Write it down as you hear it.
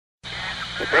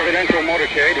The presidential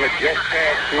motorcade had just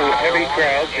passed through heavy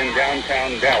crowds in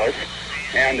downtown Dallas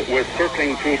and was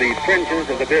circling through the fringes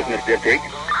of the business district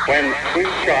when three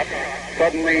shots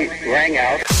suddenly rang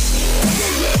out.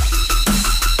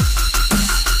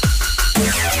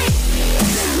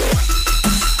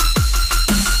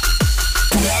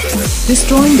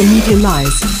 Destroying the media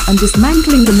lies and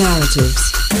dismantling the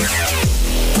narratives.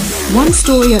 One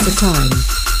story at a time.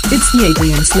 It's the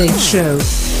Adrian Slade Show.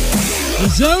 The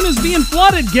zone is being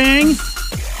flooded, gang.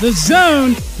 The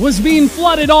zone was being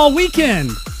flooded all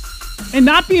weekend. And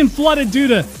not being flooded due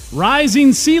to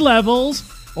rising sea levels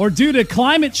or due to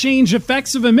climate change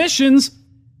effects of emissions,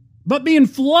 but being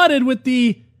flooded with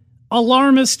the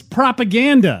alarmist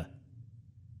propaganda.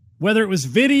 Whether it was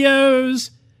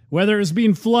videos, whether it was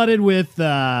being flooded with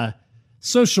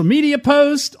social media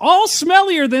posts, all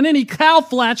smellier than any cow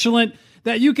flatulent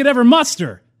that you could ever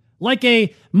muster, like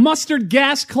a mustard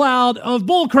gas cloud of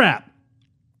bullcrap.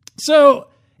 So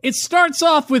it starts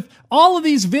off with all of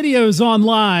these videos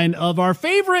online of our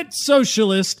favorite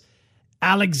socialist,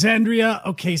 Alexandria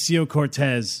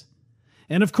Ocasio-Cortez.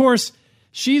 And of course,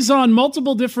 she's on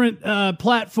multiple different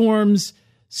platforms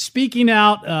speaking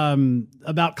out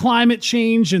about climate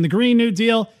change and the Green New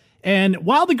Deal. And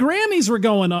while the Grammys were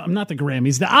going on, not the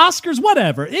Grammys, the Oscars,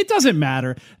 whatever, it doesn't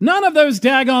matter. None of those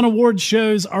daggone award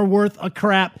shows are worth a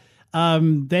crap.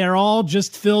 They're all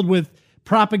just filled with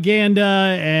propaganda,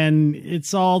 and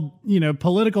it's all,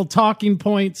 political talking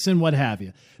points and what have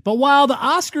you. But while the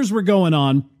Oscars were going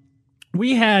on,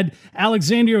 we had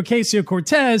Alexandria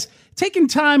Ocasio-Cortez taking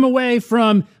time away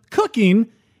from cooking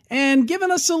and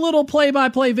giving us a little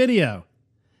play-by-play video.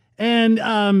 And,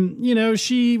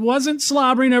 she wasn't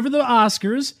slobbering over the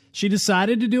Oscars. She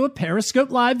decided to do a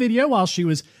Periscope Live video while she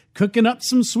was cooking up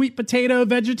some sweet potato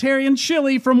vegetarian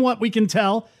chili, from what we can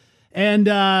tell. And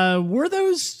were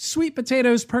those sweet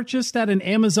potatoes purchased at an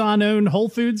Amazon-owned Whole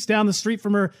Foods down the street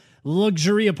from her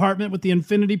luxury apartment with the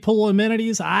infinity pool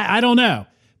amenities? I don't know.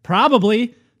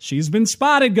 Probably. She's been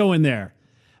spotted going there.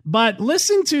 But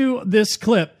listen to this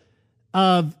clip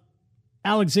of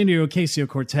Alexandria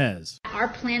Ocasio-Cortez. Our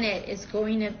planet is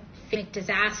going to face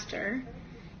disaster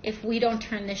if we don't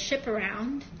turn this ship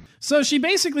around. So she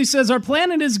basically says our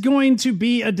planet is going to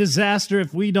be a disaster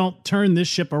if we don't turn this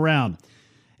ship around.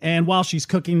 And while she's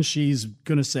cooking, she's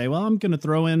going to say, well, I'm going to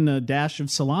throw in a dash of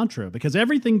cilantro because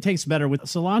everything tastes better with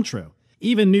cilantro.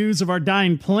 Even news of our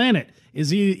dying planet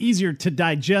is easier to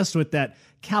digest with that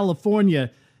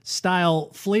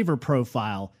California-style flavor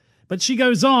profile. But she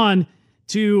goes on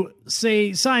to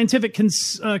say scientific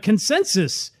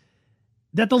consensus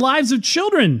that the lives of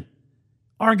children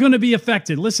are going to be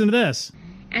affected. Listen to this.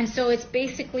 And so it's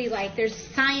basically like there's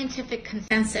scientific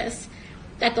consensus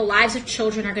that the lives of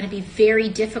children are going to be very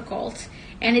difficult.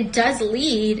 And it does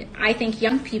lead, I think,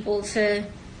 young people to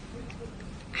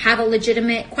have a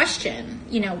legitimate question.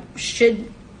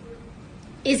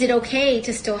 Is it okay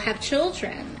to still have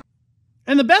children?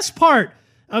 And the best part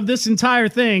of this entire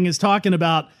thing is talking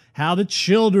about how the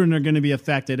children are going to be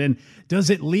affected. And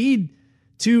does it lead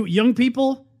to young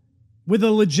people with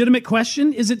a legitimate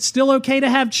question? Is it still okay to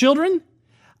have children?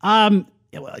 Well,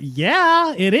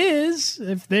 yeah, it is.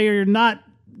 If they're not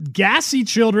gassy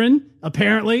children,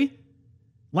 apparently.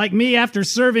 Like me after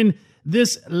serving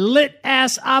this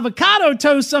lit-ass avocado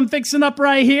toast I'm fixing up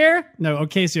right here. No,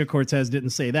 Ocasio-Cortez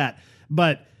didn't say that.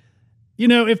 But,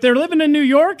 if they're living in New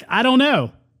York, I don't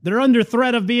know. They're under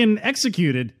threat of being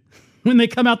executed when they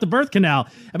come out the birth canal.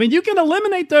 I mean, you can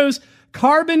eliminate those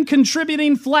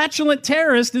carbon-contributing flatulent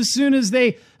terrorists as soon as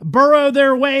they burrow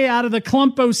their way out of the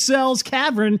clump of cells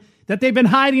cavern that they've been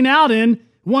hiding out in,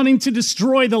 wanting to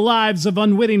destroy the lives of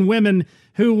unwitting women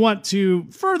who want to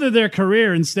further their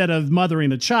career instead of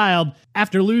mothering a child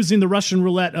after losing the Russian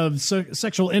roulette of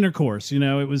sexual intercourse. It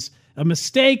was a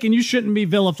mistake, and you shouldn't be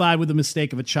vilified with the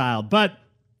mistake of a child. But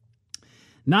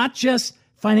not just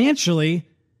financially,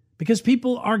 because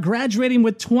people are graduating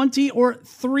with 20 or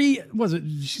 3,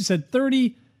 she said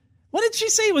 30, what did she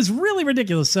say? It was really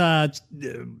ridiculous.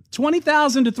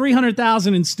 20,000 to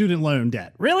 300,000 in student loan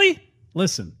debt. Really?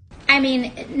 Listen. I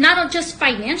mean, not just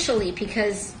financially,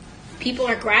 because people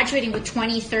are graduating with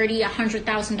 $20, $30,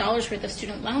 $100,000 worth of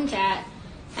student loan debt,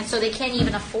 and so they can't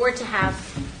even afford to have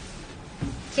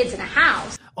kids in a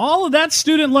house. All of that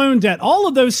student loan debt, all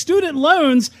of those student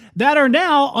loans that are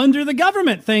now under the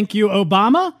government. Thank you,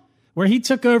 Obama, where he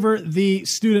took over the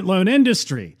student loan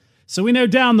industry. So we know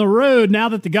down the road, now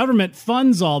that the government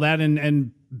funds all that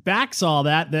and backs all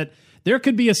that, that there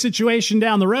could be a situation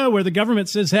down the road where the government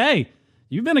says, hey,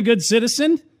 you've been a good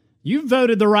citizen. You've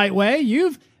voted the right way.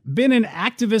 You've been in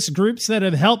activist groups that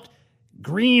have helped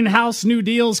greenhouse New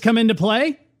Deals come into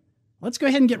play. Let's go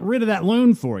ahead and get rid of that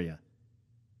loan for you.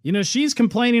 You know, she's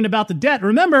complaining about the debt.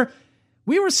 Remember,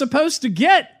 we were supposed to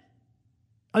get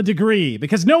a degree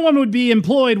because no one would be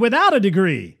employed without a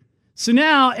degree. So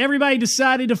now everybody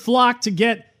decided to flock to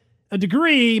get a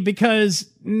degree because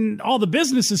all the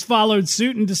businesses followed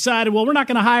suit and decided, well, we're not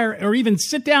going to hire or even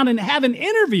sit down and have an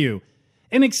interview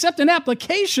and accept an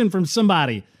application from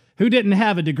somebody who didn't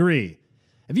have a degree.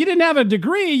 If you didn't have a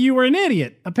degree, you were an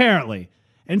idiot, apparently.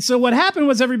 And so what happened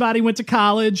was everybody went to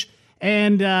college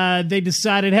and they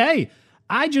decided, hey,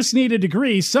 I just need a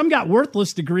degree. Some got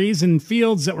worthless degrees in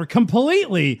fields that were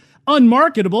completely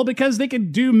unmarketable because they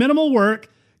could do minimal work,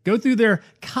 go through their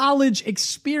college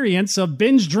experience of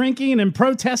binge drinking and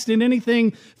protesting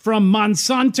anything from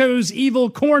Monsanto's evil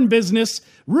corn business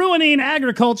ruining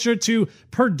agriculture to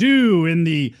Purdue and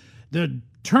the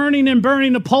turning and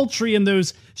burning of poultry in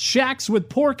those shacks with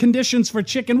poor conditions for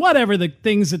chicken, whatever the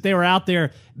things that they were out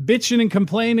there bitching and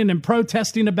complaining and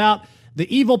protesting about,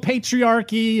 the evil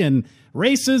patriarchy and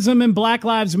racism and Black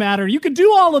Lives Matter. You could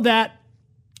do all of that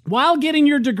while getting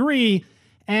your degree,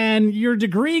 and your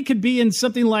degree could be in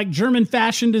something like German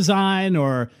fashion design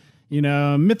or, you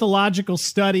know, mythological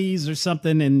studies or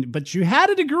something. But you had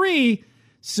a degree,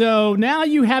 so now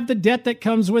you have the debt that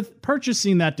comes with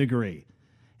purchasing that degree.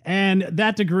 And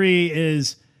that degree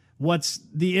is what's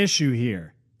the issue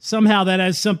here. Somehow that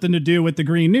has something to do with the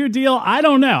Green New Deal. I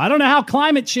don't know. I don't know how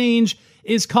climate change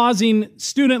is causing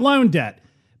student loan debt,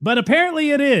 but apparently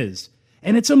it is.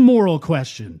 And it's a moral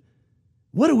question.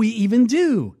 What do we even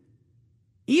do?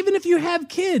 Even if you have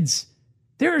kids,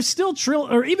 there are still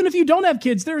or even if you don't have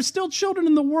kids, there are still children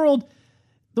in the world,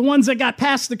 the ones that got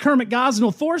past the Kermit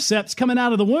Gosnell forceps coming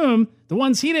out of the womb, the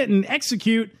ones he didn't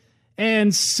execute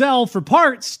and sell for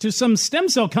parts to some stem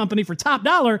cell company for top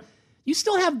dollar. You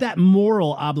still have that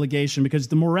moral obligation because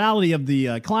the morality of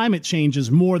the climate change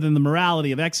is more than the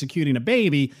morality of executing a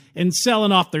baby and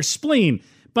selling off their spleen.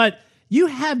 But you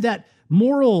have that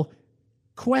moral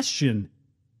question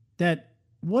that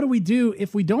what do we do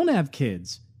if we don't have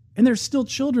kids and there's still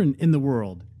children in the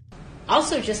world?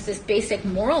 Also just this basic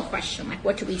moral question, like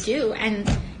what do we do? And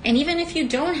even if you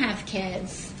don't have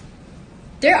kids,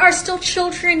 there are still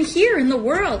children here in the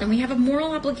world, and we have a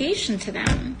moral obligation to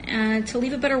them to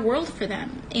leave a better world for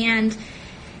them. And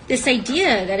this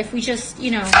idea that if we just, you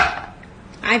know,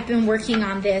 I've been working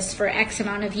on this for X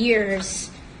amount of years,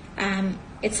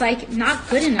 it's like not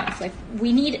good enough. Like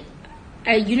we need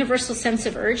a universal sense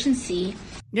of urgency.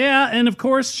 Yeah, and of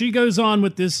course she goes on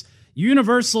with this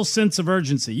universal sense of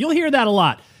urgency. You'll hear that a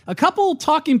lot. A couple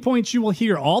talking points you will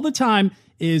hear all the time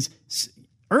is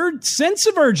sense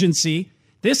of urgency.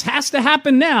 This has to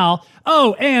happen now.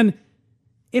 Oh, and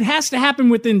it has to happen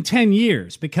within 10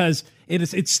 years because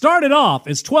it started off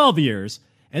as 12 years.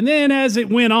 And then as it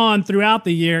went on throughout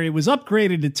the year, it was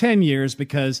upgraded to 10 years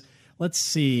because, let's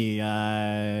see,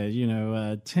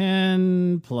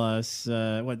 10 plus,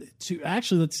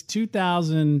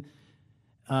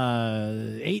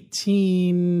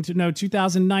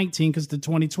 2019, because the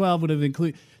 2012 would have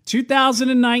included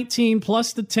 2019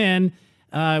 plus the 10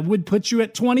 would put you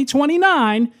at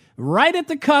 2029, right at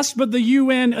the cusp of the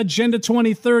UN Agenda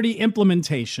 2030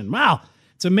 implementation. Wow,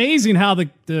 it's amazing how the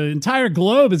entire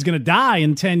globe is going to die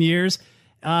in 10 years,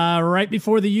 right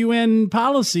before the UN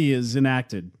policy is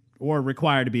enacted or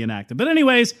required to be enacted. But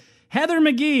anyways, Heather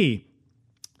McGhee,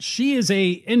 she is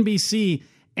a NBC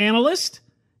analyst,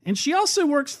 and she also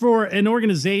works for an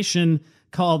organization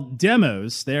called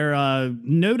Demos. They're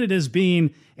noted as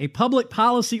being a public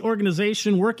policy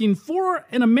organization working for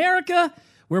an America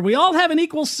where we all have an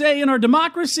equal say in our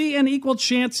democracy and equal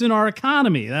chance in our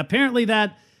economy. Apparently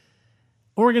that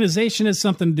organization has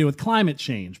something to do with climate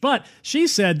change. But she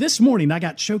said, this morning I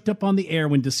got choked up on the air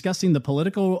when discussing the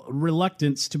political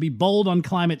reluctance to be bold on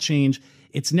climate change.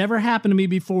 It's never happened to me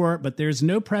before, but there's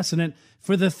no precedent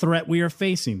for the threat we are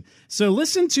facing. So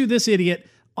listen to this idiot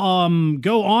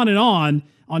go on and on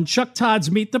Chuck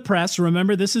Todd's Meet the Press.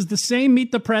 Remember, this is the same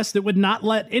Meet the Press that would not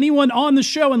let anyone on the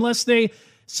show unless they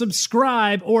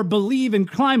subscribe or believe in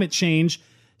climate change.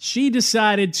 She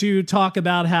decided to talk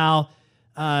about how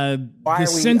the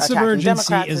sense of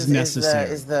urgency is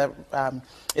necessary.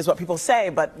 Is what people say,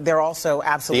 but they're also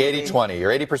absolutely... The 80-20.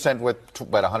 You're 80% with,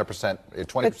 but 100%,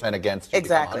 20% against.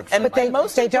 Exactly. But they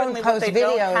don't post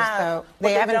videos, though.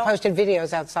 They haven't posted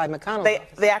videos outside McConnell.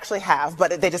 They actually have,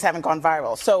 but they just haven't gone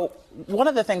viral. So one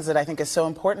of the things that I think is so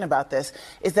important about this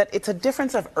is that it's a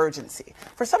difference of urgency.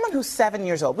 For someone who's 7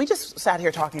 years old, we just sat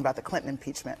here talking about the Clinton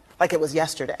impeachment like it was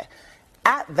yesterday.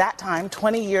 At that time,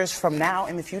 20 years from now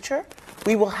in the future,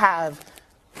 we will have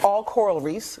all coral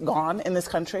reefs gone in this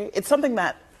country. It's something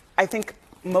that I think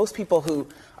most people who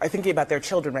are thinking about their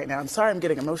children right now. I'm sorry I'm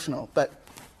getting emotional, but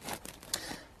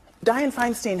Dianne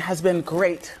Feinstein has been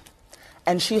great.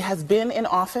 And she has been in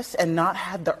office and not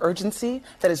had the urgency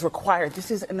that is required. This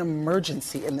is an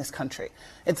emergency in this country.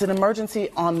 It's an emergency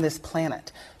on this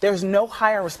planet. There's no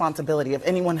higher responsibility of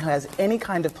anyone who has any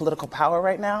kind of political power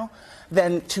right now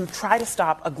than to try to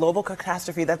stop a global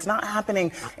catastrophe that's not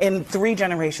happening in 3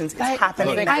 generations. It's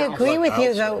happening now. I agree with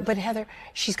you, though, but Heather,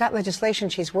 she's got legislation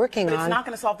she's working on. It's not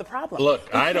going to solve the problem.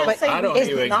 Look, I don't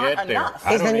even get there.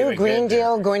 Is the new Green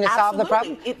Deal going to solve the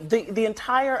problem? The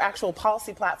entire actual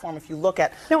policy platform, if you look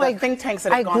at the think tanks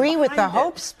that have gone agree with the behind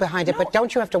hopes behind it, but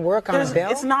don't you have to work on a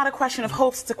bill? It's not a question of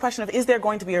hopes. It's a question of, is there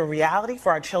going to be a reality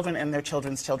for our children and their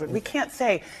children's children? We can't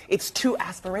say it's too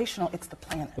aspirational. It's the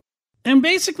planet. And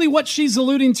basically what she's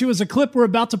alluding to is a clip we're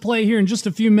about to play here in just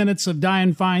a few minutes of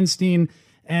Dianne Feinstein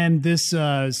and this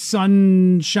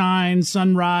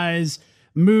sunrise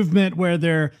movement where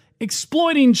they're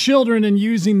exploiting children and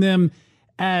using them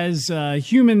as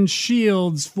human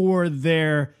shields for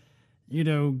their,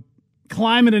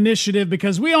 climate initiative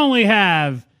because we only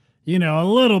have, a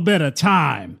little bit of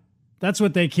time. That's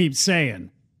what they keep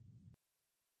saying.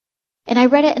 And I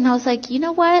read it and I was like, you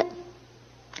know what?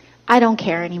 I don't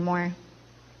care anymore.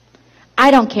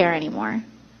 I don't care anymore.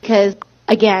 Because,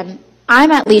 again,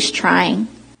 I'm at least trying,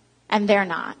 and they're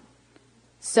not.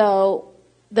 So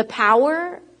the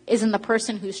power is in the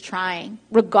person who's trying,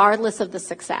 regardless of the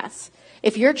success.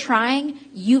 If you're trying,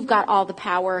 you've got all the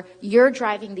power. You're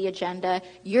driving the agenda.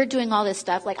 You're doing all this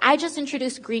stuff. Like, I just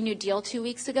introduced Green New Deal 2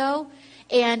 weeks ago,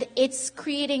 and it's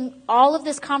creating all of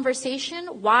this conversation.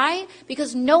 Why?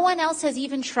 Because no one else has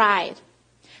even tried.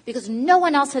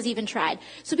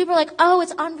 So people are like, oh,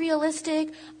 it's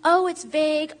unrealistic. Oh, it's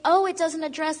vague. Oh, it doesn't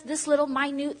address this little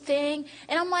minute thing.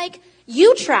 And I'm like,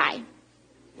 you try.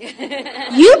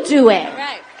 You do it.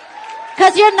 Right.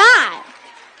 Because you're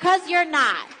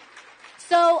not.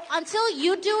 So until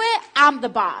you do it, I'm the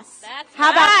boss.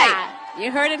 How about that?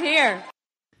 You heard it here.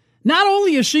 Not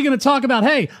only is she going to talk about,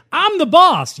 hey, I'm the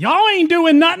boss. Y'all ain't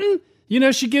doing nothing.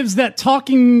 She gives that talk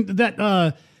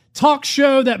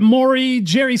show, that Maury,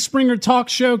 Jerry Springer talk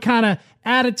show kind of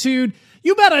attitude.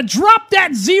 You better drop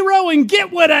that zero and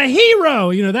get with a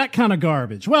hero. That kind of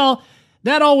garbage. Well,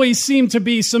 that always seemed to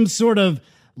be some sort of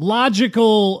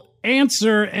logical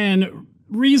answer and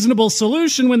reasonable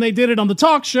solution when they did it on the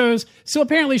talk shows. So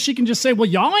apparently she can just say, well,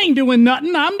 y'all ain't doing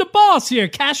nothing. I'm the boss here.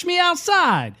 Cash me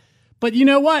outside. But you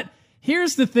know what?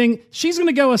 Here's the thing. She's going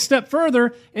to go a step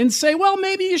further and say, well,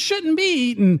 maybe you shouldn't be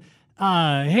eating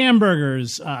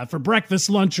hamburgers for breakfast,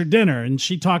 lunch, or dinner. And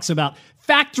she talks about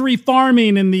factory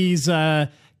farming and these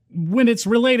when it's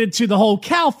related to the whole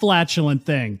cow flatulent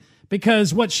thing.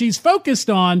 Because what she's focused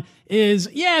on is,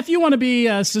 if you want to be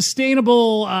a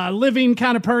sustainable living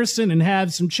kind of person and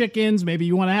have some chickens, maybe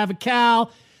you want to have a cow,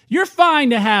 you're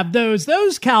fine to have those.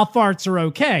 Those cow farts are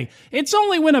okay. It's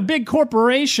only when a big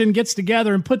corporation gets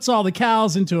together and puts all the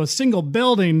cows into a single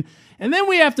building, and then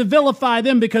we have to vilify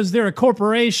them because they're a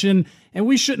corporation, and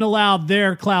we shouldn't allow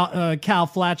their cow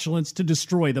flatulence to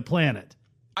destroy the planet.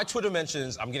 My Twitter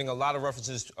mentions, I'm getting a lot of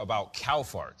references about cow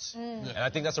farts. And I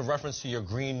think that's a reference to your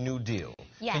Green New Deal.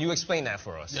 Yes. Can you explain that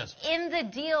for us? Yes. In the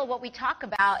deal, what we talk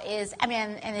about is, and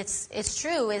it's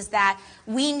true, is that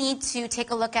we need to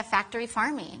take a look at factory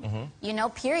farming,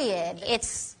 period.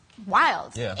 It's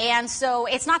wild. Yeah. And so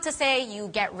it's not to say you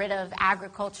get rid of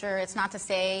agriculture. It's not to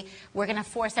say we're going to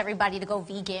force everybody to go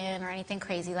vegan or anything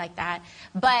crazy like that.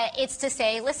 But it's to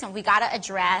say, listen, we got to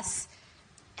address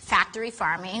factory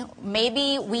farming.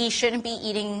 Maybe we shouldn't be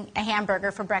eating a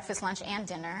hamburger for breakfast, lunch, and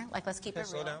dinner. Like, let's keep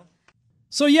it real.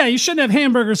 So you shouldn't have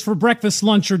hamburgers for breakfast,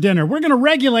 lunch, or dinner. We're going to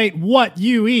regulate what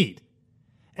you eat.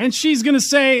 And she's going to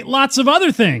say lots of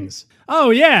other things.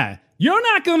 Oh, yeah, you're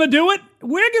not going to do it.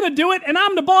 We're going to do it, and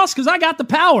I'm the boss because I got the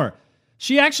power.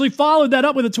 She actually followed that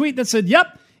up with a tweet that said,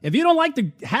 yep, if you don't like the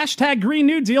hashtag Green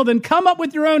New Deal, then come up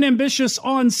with your own ambitious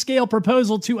on-scale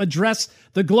proposal to address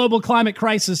the global climate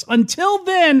crisis. Until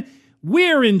then,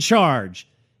 we're in charge.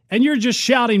 And you're just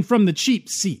shouting from the cheap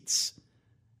seats.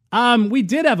 We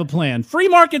did have a plan. Free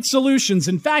market solutions.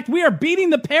 In fact, we are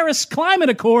beating the Paris Climate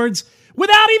Accords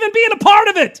without even being a part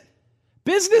of it.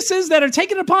 Businesses that are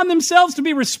taking it upon themselves to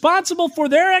be responsible for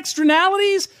their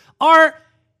externalities are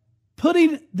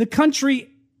putting the country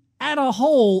as a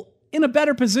whole in a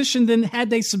better position than had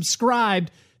they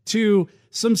subscribed to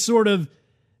some sort of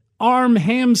arm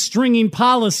hamstringing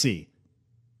policy.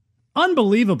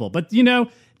 Unbelievable. But,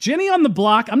 Jenny on the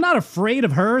block, I'm not afraid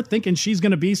of her thinking she's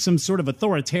going to be some sort of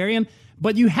authoritarian,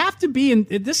 but you have to be,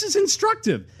 this is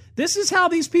instructive. This is how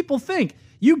these people think.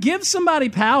 You give somebody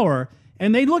power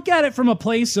And they look at it from a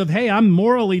place of, hey, I'm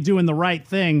morally doing the right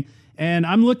thing, and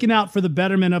I'm looking out for the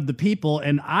betterment of the people,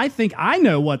 and I think I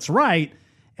know what's right,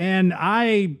 and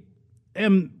I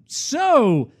am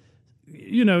so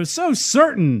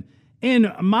certain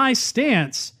in my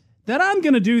stance that I'm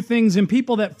going to do things, and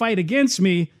people that fight against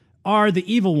me are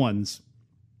the evil ones.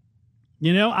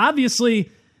 Obviously,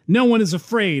 no one is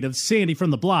afraid of Sandy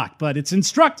from the block, but it's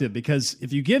instructive because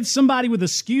if you give somebody with a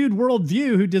skewed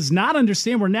worldview who does not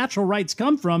understand where natural rights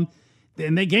come from,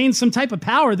 and they gain some type of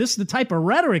power, this is the type of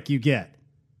rhetoric you get.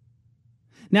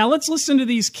 Now, let's listen to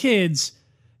these kids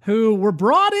who were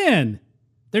brought in.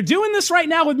 They're doing this right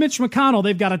now with Mitch McConnell.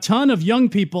 They've got a ton of young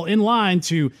people in line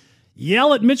to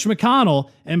yell at Mitch McConnell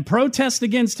and protest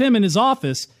against him in his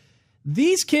office.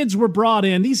 These kids were brought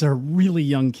in. These are really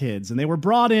young kids, and they were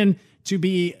brought in to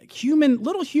be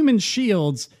little human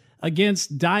shields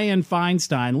against Dianne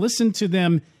Feinstein. Listen to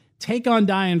them take on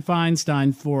Dianne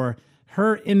Feinstein for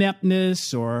her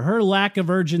ineptness or her lack of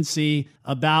urgency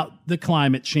about the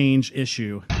climate change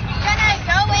issue. We're gonna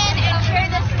go in and share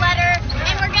this letter,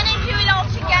 and we're gonna do it all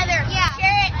together. Yeah.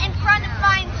 Share it in front of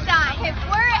Feinstein.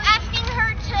 We're asking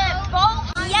her to vote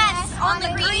yes on the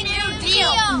Green New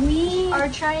Deal. We are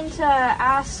trying to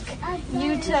ask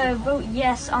you to vote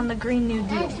yes on the Green New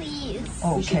Deal. Please.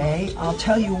 Okay, I'll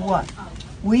tell you what.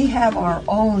 We have our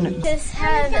own. This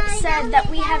has said that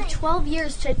we have 12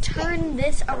 years to turn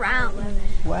this around.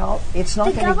 Well, it's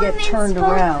not going to get turned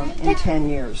around in 10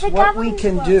 years. What we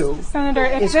can do, Senator,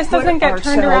 if this doesn't get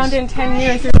turned around in 10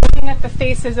 years, you're looking at the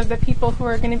faces of the people who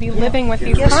are going to be living with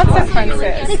these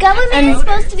consequences. The government is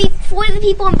supposed to be for the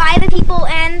people and by the people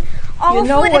and all for the people. You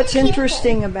know what's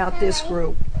interesting about this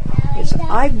group is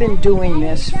I've been doing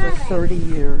this for 30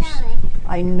 years.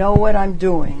 I know what I'm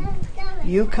doing.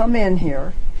 You come in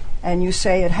here and you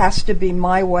say it has to be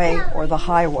my way or the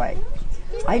highway.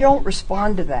 I don't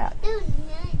respond to that.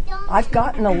 I've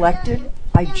gotten elected.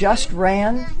 I just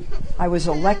ran. I was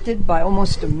elected by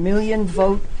almost 1 million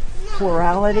vote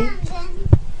plurality.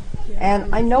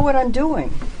 And I know what I'm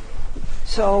doing.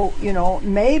 So,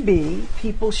 maybe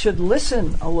people should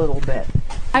listen a little bit.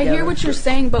 I hear what you're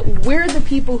saying, but we're the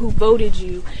people who voted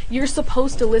you. You're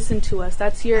supposed to listen to us.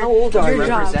 That's your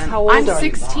job. I'm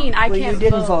 16. I can't vote. You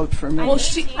didn't vote for me. Well,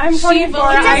 I'm 24. It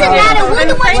doesn't matter. We're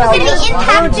the ones who's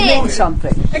going to be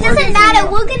impacted. It doesn't matter.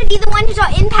 We're going to be the ones who's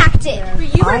are impacted.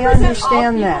 I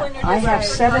understand that. I have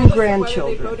 7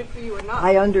 grandchildren.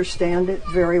 I understand it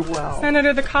very well.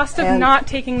 Senator, the cost of not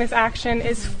taking this action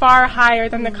is far higher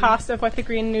than the cost of what the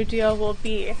Green New Deal will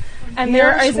be. And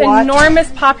there is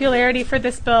enormous popularity for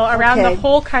this bill around the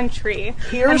whole country.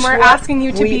 And we're asking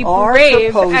you to be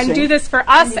brave and do this for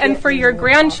us and for your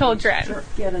grandchildren.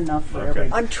 Get enough for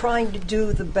everyone. I'm trying to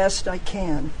do the best I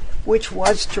can, which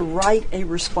was to write a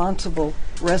responsible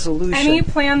resolution. Any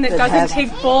plan that doesn't take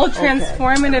bold,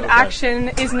 transformative action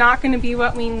is not going to be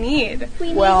what we need.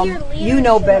 Well, you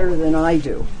know better than I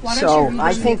do. So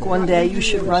I think one day you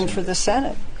should run for the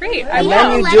Senate. Great. And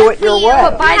then you do it your way.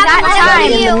 But by that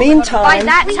time, in the meantime,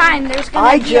 there's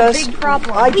going to be a big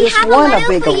problem. I just won a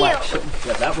big election.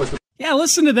 Yeah,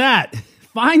 listen to that.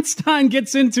 Feinstein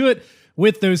gets into it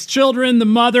with those children, the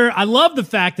mother. I love the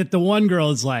fact that the one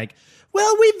girl is like,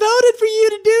 well, we voted for you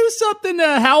to do something.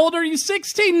 How old are you?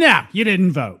 16? No, you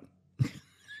didn't vote.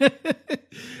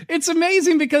 It's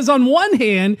amazing because on one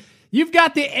hand, you've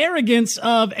got the arrogance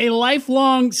of a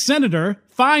lifelong senator,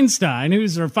 Feinstein,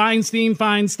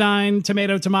 Feinstein,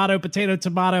 tomato,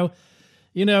 potato,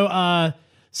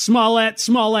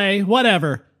 Smollett,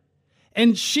 whatever.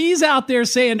 And she's out there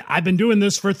saying, I've been doing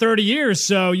this for 30 years,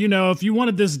 so, if you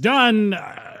wanted this done,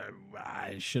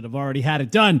 I should have already had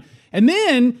it done. And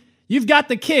then you've got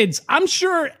the kids. I'm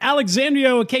sure Alexandria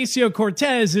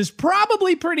Ocasio-Cortez is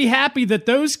probably pretty happy that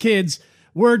those kids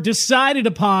were decided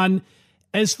upon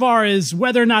as far as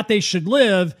whether or not they should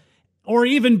live or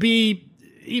even be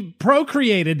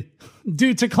procreated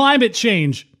due to climate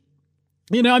change.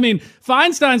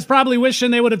 Feinstein's probably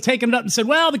wishing they would have taken it up and said,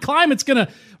 well, the climate's going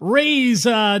to raise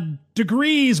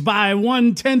degrees by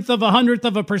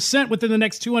 0.1% within the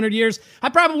next 200 years. I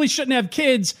probably shouldn't have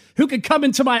kids who could come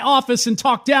into my office and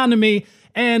talk down to me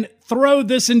and throw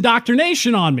this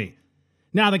indoctrination on me.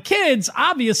 Now, the kids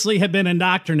obviously have been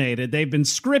indoctrinated. They've been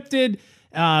scripted.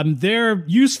 They're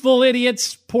useful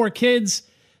idiots, poor kids.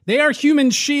 They are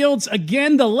human shields.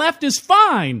 Again, the left is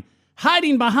fine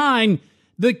hiding behind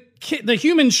the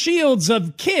human shields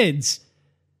of kids.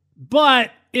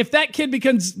 But if that kid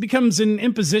becomes an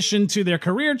imposition to their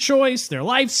career choice, their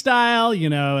lifestyle,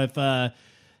 if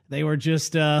they were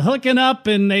just hooking up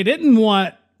and they didn't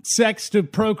want sex to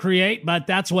procreate, but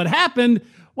that's what happened,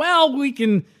 well, we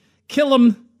can kill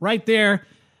them right there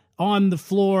on the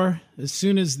floor as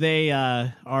soon as they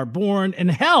are born.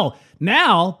 And hell,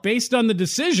 now, based on the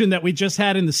decision that we just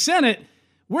had in the Senate,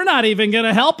 we're not even going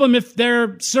to help them if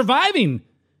they're surviving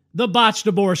the botched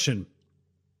abortion.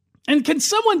 And can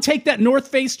someone take that North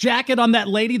Face jacket on that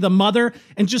lady, the mother,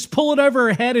 and just pull it over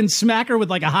her head and smack her with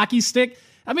like a hockey stick?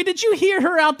 I mean, did you hear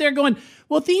her out there going,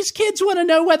 well, these kids want to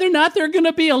know whether or not they're going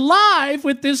to be alive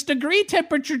with this degree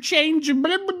temperature change.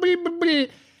 Blah, blah, blah, blah, blah.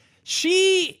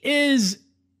 She is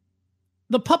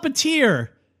the puppeteer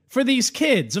for these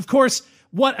kids. Of course,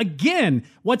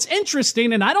 what's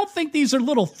interesting, and I don't think these are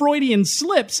little Freudian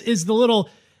slips, is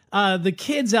the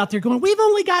kids out there going, we've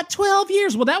only got 12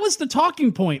 years. Well, that was the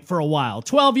talking point for a while,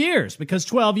 12 years, because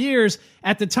 12 years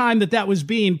at the time that was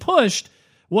being pushed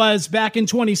was back in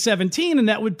 2017, and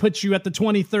that would put you at the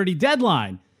 2030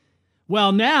 deadline.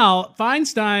 Well, now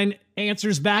Feinstein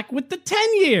answers back with the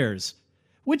 10 years,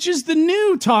 which is the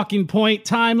new talking point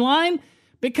timeline,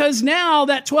 because now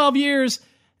that 12 years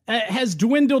has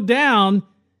dwindled down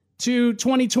to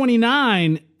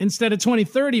 2029 instead of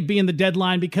 2030 being the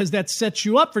deadline, because that sets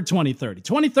you up for 2030.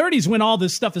 2030 is when all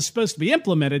this stuff is supposed to be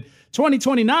implemented.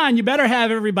 2029, you better have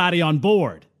everybody on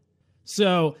board.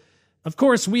 So, of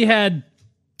course, we had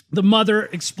the mother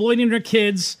exploiting her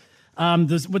kids,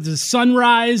 with the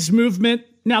Sunrise Movement.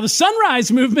 Now, the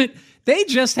Sunrise Movement, they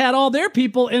just had all their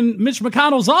people in Mitch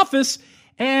McConnell's office,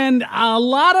 and a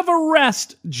lot of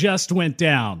arrests just went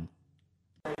down.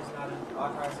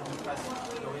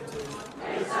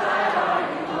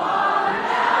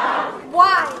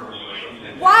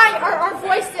 Why are our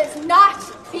voices not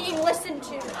being listened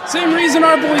to? Same reason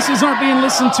our voices aren't being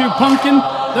listened to, Pumpkin.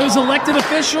 Those elected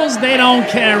officials, they don't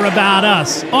care about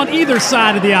us on either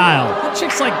side of the aisle. That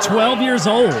chick's like 12 years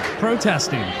old,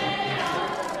 protesting.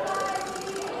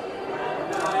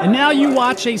 And now you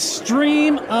watch a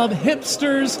stream of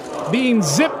hipsters being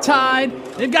zip-tied.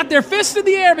 They've got their fist in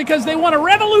the air because they want a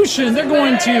revolution. They're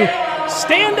going to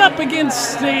stand up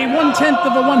against a 1/10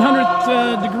 of a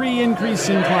 100th degree increase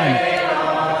in climate.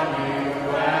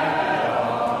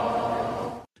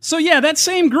 So yeah, that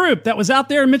same group that was out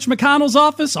there in Mitch McConnell's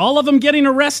office, all of them getting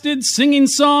arrested, singing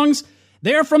songs,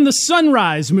 they're from the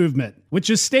Sunrise Movement, which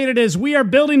is stated as, we are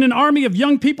building an army of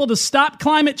young people to stop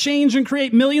climate change and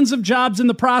create millions of jobs in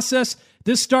the process.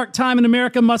 This dark time in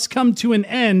America must come to an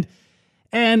end.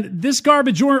 And this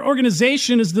garbage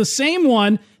organization is the same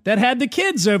one that had the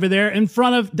kids over there in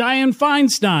front of Dianne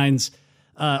Feinstein's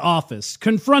office,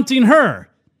 confronting her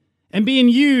and being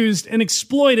used and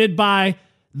exploited by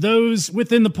those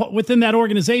within that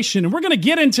organization. And we're going to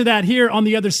get into that here on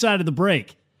the other side of the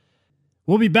break.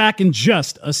 We'll be back in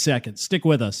just a second. Stick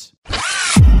with us.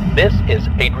 This is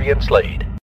Adrian Slade.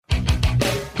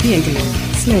 The Adrian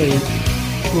Slade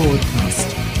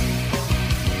Broadcast.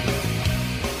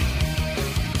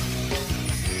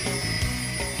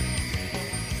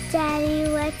 Daddy,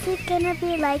 what's it gonna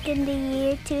be like in the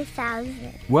year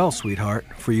 2000? Well, sweetheart,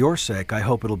 for your sake, I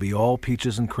hope it'll be all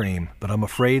peaches and cream, but I'm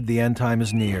afraid the end time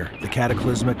is near, the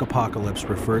cataclysmic apocalypse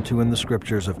referred to in the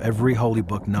scriptures of every holy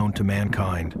book known to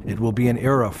mankind. It will be an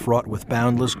era fraught with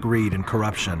boundless greed and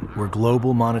corruption, where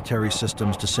global monetary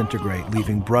systems disintegrate,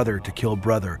 leaving brother to kill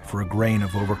brother for a grain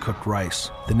of overcooked rice.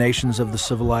 The nations of the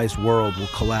civilized world will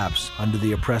collapse under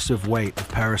the oppressive weight of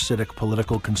parasitic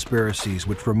political conspiracies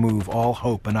which remove all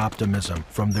hope and optimism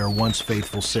from their once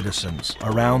faithful citizens.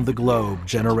 Around the globe,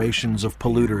 generations of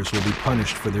polluters will be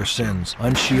punished for their sins,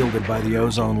 unshielded by the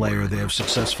ozone layer they have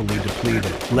successfully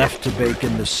depleted, left to bake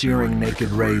in the searing naked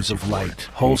rays of light.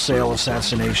 Wholesale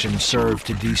assassinations serve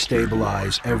to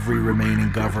destabilize every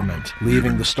remaining government,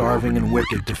 leaving the starving and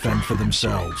wicked to fend for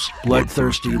themselves.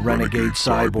 Bloodthirsty renegade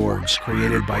cyborgs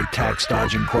created by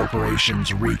tax-dodging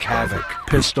corporations wreak havoc.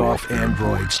 Pissed-off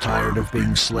androids tired of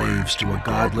being slaves to a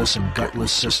godless and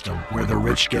gutless system where the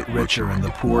rich get richer and the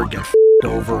poor get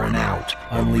over and out,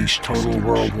 unleash total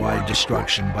worldwide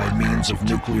destruction by means of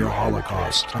nuclear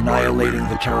holocaust, annihilating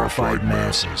the terrified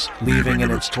masses, leaving in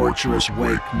its torturous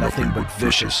wake nothing but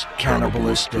vicious,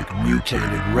 cannibalistic,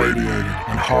 mutated, radiated,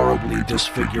 and horribly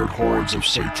disfigured hordes of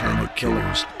satanic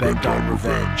killers bent on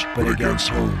revenge, but against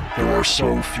whom there are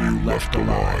so few left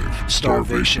alive.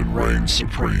 Starvation reigns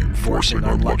supreme, forcing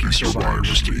unlucky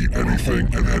survivors to eat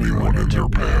anything and anyone in their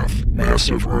path.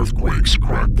 Massive earthquakes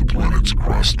crack the planet's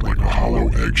crust like a hollow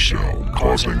eggshell,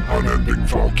 causing unending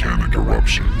volcanic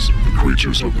eruptions. The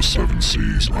creatures of the seven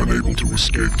seas, unable to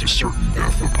escape to certain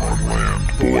death upon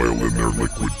land, boil in their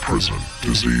liquid prison.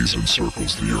 Disease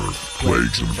encircles the earth,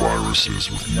 plagues and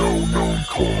viruses with no known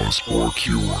cause or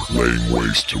cure, laying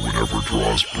waste to whatever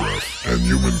draws breath. And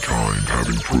humankind,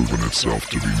 having proven itself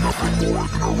to be nothing more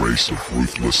than a race of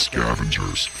ruthless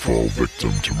scavengers, fall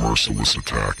victim to merciless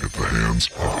attack at the hands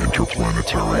of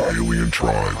interplanetary alien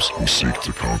tribes who seek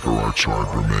to conquer our charred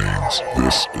remains.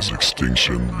 This is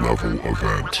Extinction Level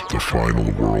Event, the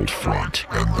final world front,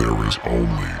 and there is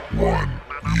only 1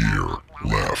 year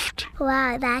left.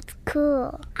 Wow, that's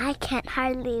cool. I can't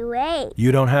hardly wait.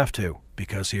 You don't have to,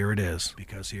 because here it is.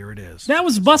 That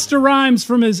was Busta Rhymes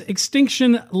from his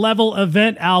Extinction Level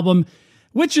Event album,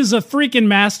 which is a freaking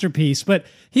masterpiece. But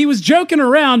he was joking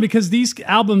around because these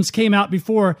albums came out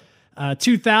before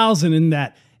 2000, and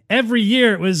that every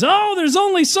year it was, oh, there's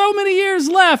only so many years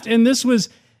left. And this was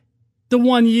the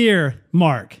 1 year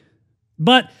mark.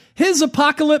 But his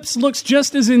apocalypse looks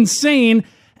just as insane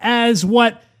as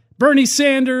what Bernie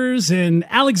Sanders and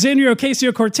Alexandria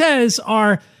Ocasio-Cortez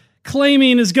are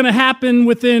claiming is going to happen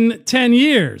within 10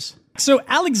 years. So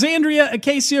Alexandria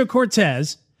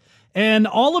Ocasio-Cortez and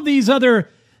all of these other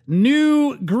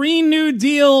new Green New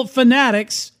Deal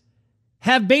fanatics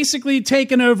have basically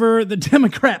taken over the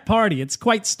Democrat Party. It's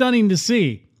quite stunning to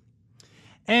see.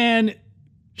 And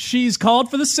she's called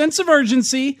for the sense of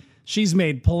urgency. She's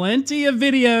made plenty of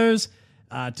videos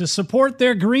to support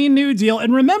their Green New Deal.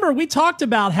 And remember, we talked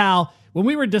about how, when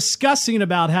we were discussing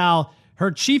about how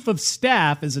her chief of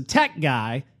staff is a tech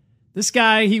guy, this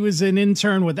guy, he was an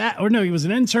intern with that, or no, he was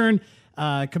an intern,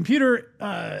 computer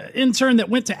intern that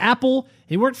went to Apple.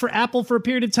 He worked for Apple for a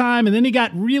period of time, and then he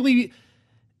got really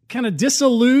kind of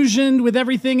disillusioned with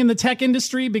everything in the tech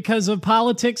industry because of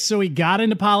politics. So he got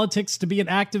into politics to be an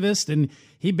activist, and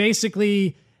he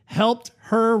basically helped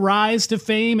her rise to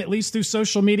fame, at least through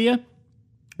social media.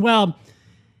 Well,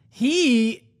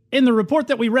 he, in the report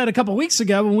that we read a couple weeks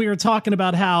ago when we were talking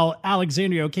about how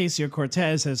Alexandria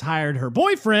Ocasio-Cortez has hired her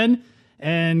boyfriend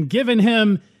and given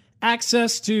him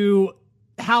access to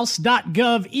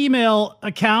house.gov email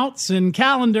accounts and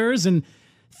calendars and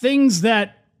things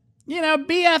that, you know,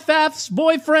 BFFs,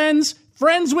 boyfriends,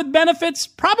 friends with benefits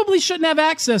probably shouldn't have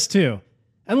access to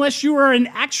unless you are an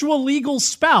actual legal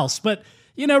spouse. But,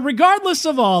 you know, regardless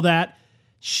of all that,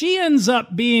 she ends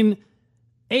up being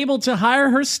able to hire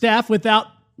her staff without,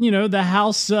 you know, the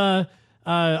House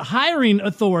hiring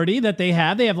authority that they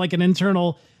have. They have like an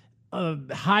internal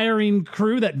hiring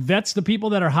crew that vets the people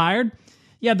that are hired.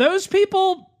 Yeah, those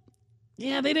people,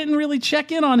 yeah, they didn't really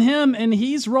check in on him, and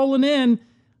he's rolling in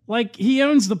like he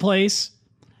owns the place.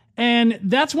 And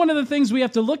that's one of the things we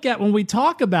have to look at when we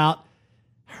talk about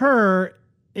her,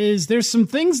 is there's some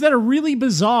things that are really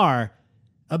bizarre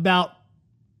about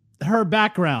her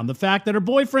background. The fact that her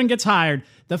boyfriend gets hired,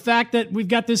 the fact that we've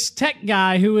got this tech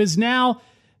guy who is now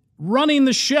running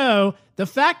the show, the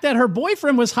fact that her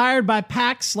boyfriend was hired by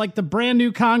PACs like the brand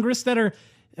new Congress that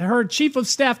her chief of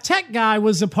staff tech guy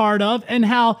was a part of, and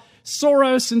how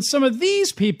Soros and some of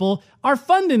these people are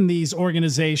funding these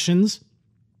organizations.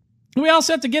 We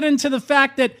also have to get into the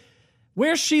fact that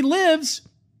where she lives,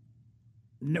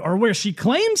 or where she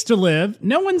claims to live,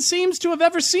 no one seems to have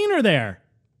ever seen her there.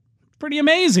 Pretty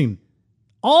amazing.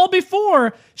 All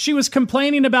before she was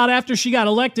complaining about, after she got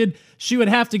elected, she would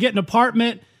have to get an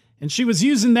apartment, and she was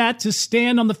using that to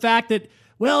stand on the fact that,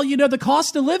 well, you know, the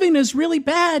cost of living is really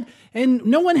bad, and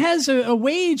no one has a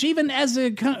wage, even as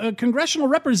a congressional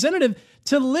representative,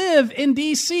 to live in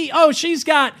D.C. Oh, she's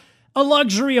got a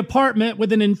luxury apartment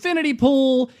with an infinity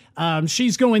pool.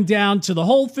 She's going down to the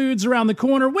Whole Foods around the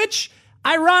corner, which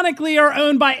ironically are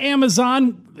owned by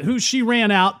Amazon, who she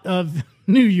ran out of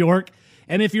New York.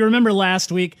 And if you remember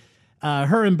last week,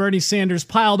 her and Bernie Sanders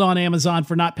piled on Amazon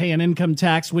for not paying income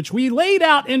tax, which we laid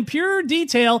out in pure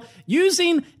detail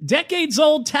using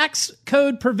decades-old tax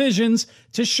code provisions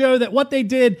to show that what they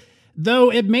did,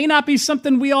 though it may not be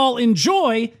something we all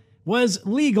enjoy, was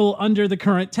legal under the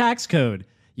current tax code.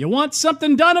 You want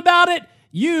something done about it?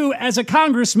 You, as a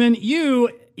congressman, you,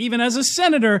 even as a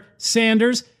senator,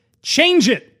 Sanders, change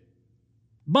it.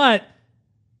 But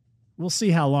we'll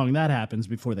see how long that happens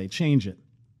before they change it.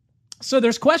 So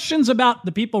there's questions about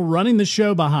the people running the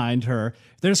show behind her.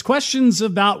 There's questions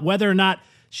about whether or not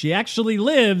she actually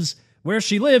lives where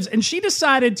she lives. And she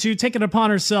decided to take it upon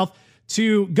herself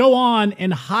to go on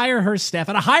and hire her staff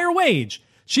at a higher wage.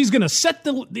 She's going to set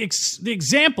the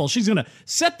example. She's going to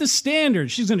set the standard.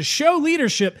 She's going to show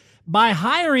leadership by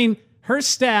hiring her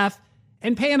staff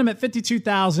and paying them at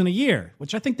 $52,000 a year,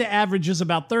 which I think the average is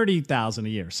about $30,000 a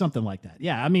year, something like that.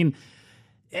 Yeah, I mean,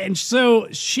 And so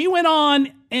she went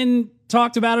on and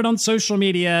talked about it on social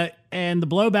media, and the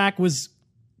blowback was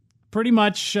pretty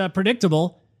much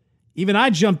predictable. Even I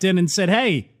jumped in and said,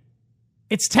 hey,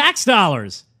 it's tax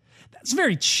dollars. That's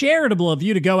very charitable of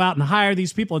you to go out and hire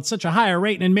these people at such a higher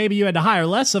rate, and maybe you had to hire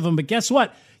less of them, but guess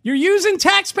what? You're using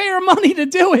taxpayer money to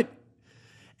do it.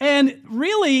 And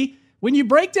really, when you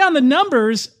break down the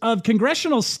numbers of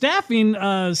congressional staffing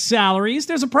salaries,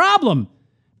 there's a problem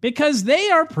because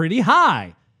they are pretty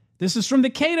high. This is from the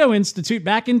Cato Institute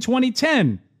back in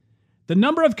 2010. The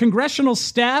number of congressional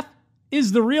staff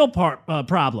is the real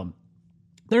problem.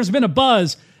 There's been a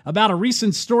buzz about a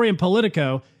recent story in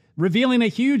Politico revealing a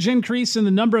huge increase in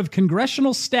the number of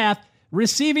congressional staff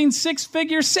receiving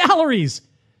six-figure salaries.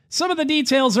 Some of the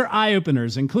details are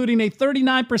eye-openers, including a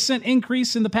 39%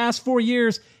 increase in the past 4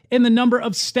 years in the number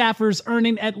of staffers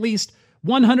earning at least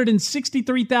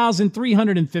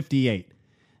 $163,358.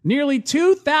 Nearly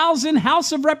 2,000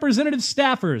 House of Representatives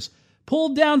staffers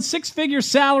pulled down six-figure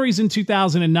salaries in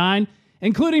 2009,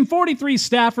 including 43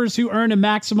 staffers who earn a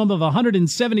maximum of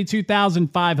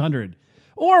 $172,500,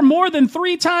 or more than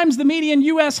 3 times the median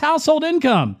U.S. household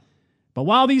income. But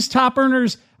while these top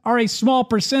earners are a small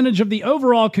percentage of the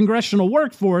overall congressional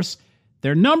workforce,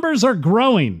 their numbers are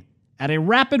growing at a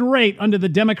rapid rate under the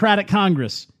Democratic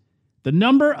Congress. The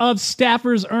number of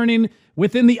staffers earning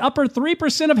within the upper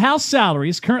 3% of House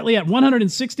salaries, currently at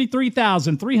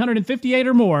 $163,358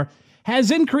 or more,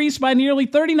 has increased by nearly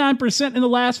 39% in the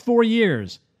last 4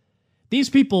 years.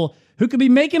 These people who could be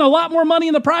making a lot more money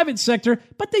in the private sector,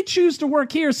 but they choose to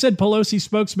work here, said Pelosi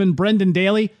spokesman Brendan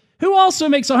Daly, who also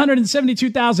makes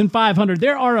 $172,500.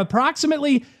 There are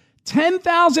approximately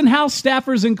 10,000 House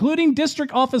staffers, including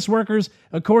district office workers,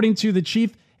 according to the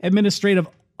chief administrative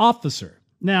officer.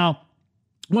 Now,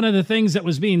 one of the things that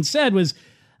was being said was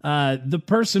the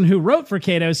person who wrote for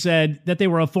Cato said that they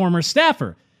were a former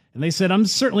staffer. And they said, I'm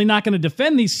certainly not going to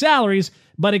defend these salaries,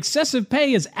 but excessive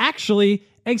pay is actually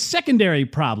a secondary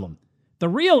problem. The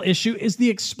real issue is the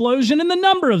explosion in the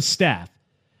number of staff.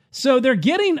 So they're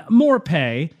getting more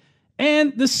pay,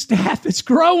 and the staff is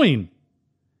growing.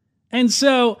 And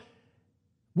so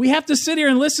we have to sit here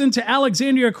and listen to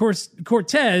Alexandria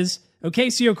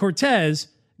Ocasio-Cortez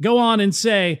go on and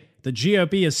say, the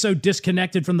GOP is so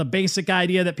disconnected from the basic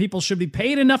idea that people should be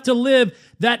paid enough to live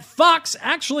that Fox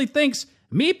actually thinks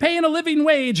me paying a living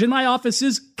wage in my office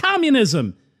is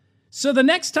communism. So the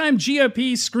next time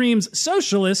GOP screams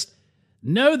socialist,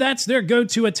 no, that's their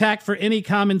go-to attack for any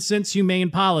common sense humane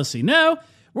policy. No,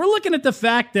 we're looking at the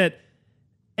fact that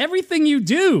everything you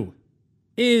do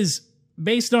is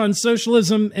based on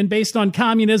socialism and based on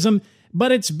communism,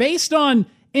 but it's based on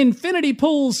infinity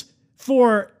pools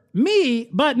for me,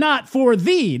 but not for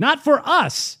thee, not for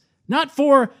us, not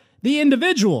for the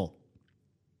individual.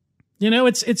 You know,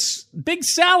 it's big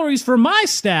salaries for my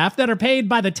staff that are paid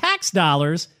by the tax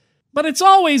dollars, but it's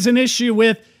always an issue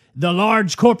with the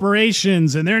large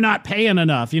corporations and they're not paying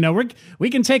enough. You know, we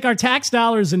can take our tax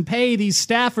dollars and pay these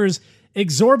staffers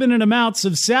exorbitant amounts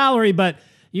of salary, but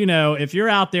you know, if you're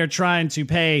out there trying to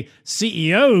pay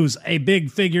CEOs a big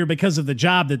figure because of the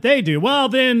job that they do, well,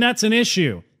 then that's an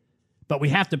issue. But we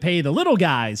have to pay the little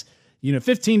guys, you know,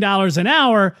 $15 an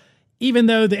hour, even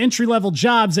though the entry-level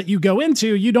jobs that you go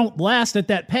into, you don't last at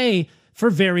that pay for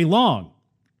very long.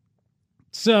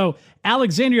 So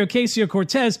Alexandria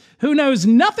Ocasio-Cortez, who knows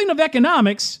nothing of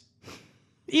economics,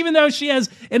 even though she has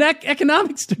an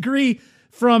economics degree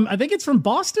from, I think it's from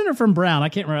Boston or from Brown. I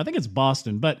can't remember. I think it's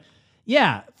Boston. But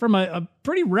yeah, from a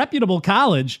pretty reputable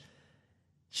college,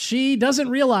 she doesn't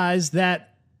realize that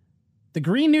the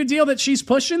Green New Deal that she's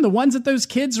pushing, the ones that those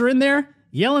kids are in there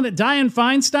yelling at Dianne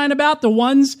Feinstein about, the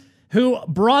ones who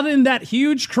brought in that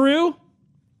huge crew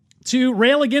to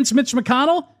rail against Mitch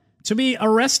McConnell, to be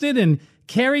arrested and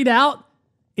carried out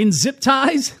in zip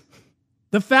ties.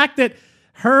 The fact that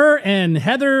her and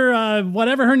Heather,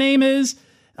 whatever her name is,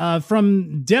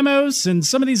 from Demos and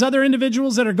some of these other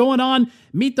individuals that are going on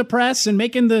Meet the Press and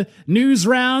making the news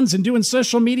rounds and doing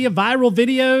social media viral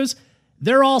videos,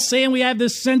 they're all saying we have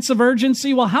this sense of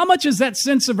urgency. Well, how much is that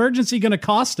sense of urgency going to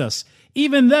cost us?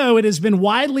 Even though it has been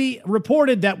widely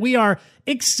reported that we are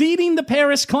exceeding the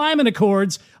Paris Climate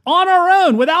Accords on our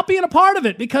own without being a part of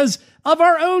it because of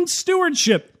our own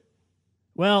stewardship.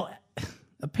 Well,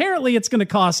 apparently it's going to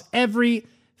cost every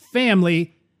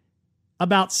family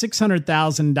about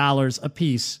 $600,000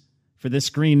 apiece for this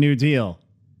Green New Deal.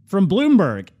 From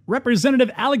Bloomberg,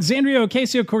 Representative Alexandria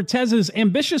Ocasio-Cortez's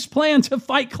ambitious plan to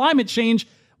fight climate change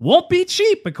won't be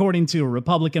cheap, according to a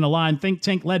Republican-aligned think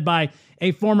tank led by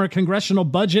a former Congressional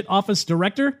Budget Office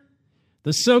director.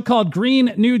 The so-called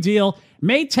Green New Deal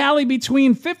may tally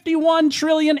between 51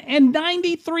 trillion and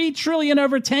 93 trillion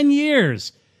over 10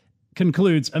 years,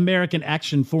 concludes American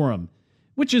Action Forum,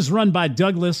 which is run by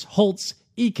Douglas Holtz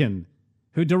Eakin,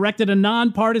 who directed a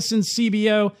nonpartisan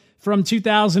CBO from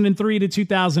 2003 to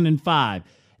 2005.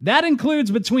 That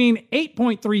includes between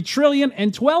 8.3 trillion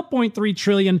and 12.3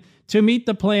 trillion to meet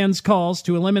the plan's calls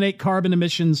to eliminate carbon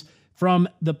emissions from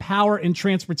the power and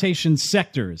transportation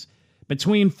sectors,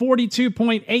 between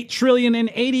 42.8 trillion and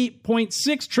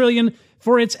 80.6 trillion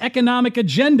for its economic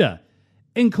agenda,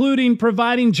 including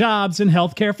providing jobs and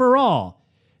health care for all.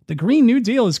 The Green New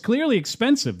Deal is clearly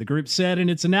expensive, the group said in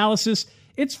its analysis.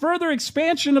 Its further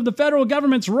expansion of the federal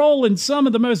government's role in some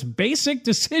of the most basic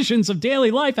decisions of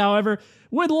daily life, however,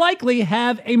 would likely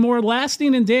have a more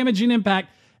lasting and damaging impact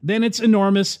than its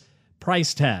enormous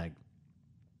price tag.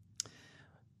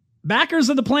 Backers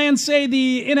of the plan say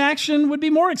the inaction would be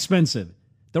more expensive.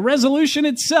 The resolution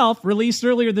itself, released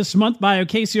earlier this month by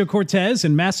Ocasio-Cortez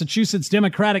and Massachusetts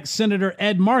Democratic Senator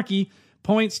Ed Markey,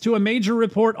 points to a major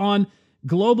report on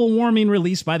global warming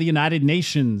released by the United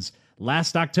Nations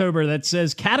last October that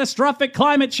says catastrophic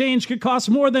climate change could cost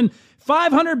more than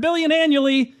 $500 billion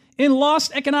annually in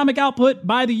lost economic output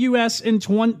by the U.S. in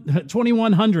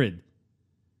 2100.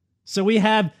 So we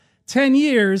have 10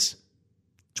 years,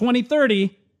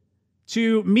 2030,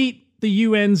 to meet the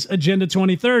UN's Agenda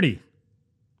 2030.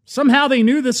 Somehow they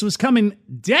knew this was coming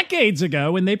decades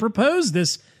ago when they proposed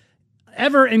this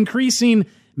ever-increasing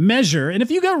measure. And if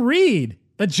you go read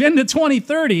Agenda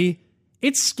 2030,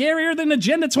 it's scarier than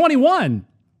Agenda 21.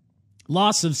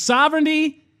 Loss of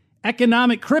sovereignty,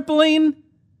 economic crippling.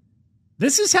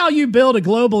 This is how you build a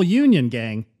global union,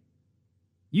 gang.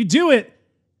 You do it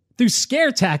through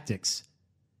scare tactics.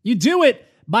 You do it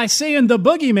by saying the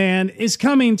boogeyman is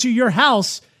coming to your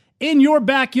house in your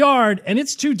backyard and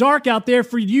it's too dark out there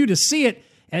for you to see it,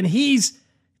 and he's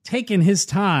taking his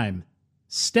time,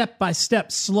 step by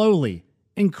step, slowly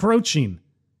encroaching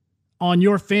on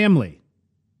your family.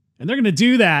 And they're going to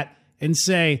do that and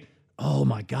say, oh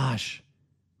my gosh,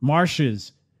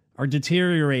 marshes are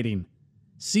deteriorating.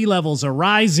 Sea levels are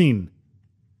rising.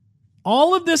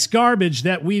 All of this garbage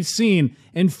that we've seen.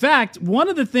 In fact, one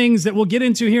of the things that we'll get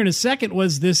into here in a second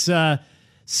was this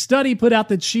study put out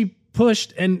that she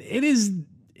pushed, and it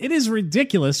is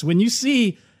ridiculous when you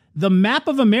see the map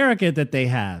of America that they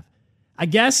have. I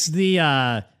guess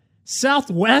the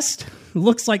Southwest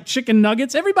looks like chicken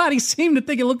nuggets. Everybody seemed to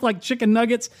think it looked like chicken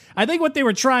nuggets. I think what they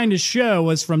were trying to show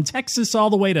was from Texas all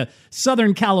the way to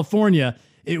Southern California,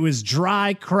 it was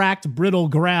dry, cracked, brittle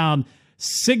ground,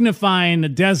 signifying a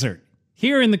desert.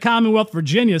 Here in the Commonwealth of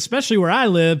Virginia, especially where I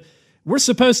live, we're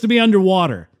supposed to be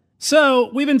underwater.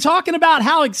 So we've been talking about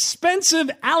how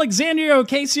expensive Alexandria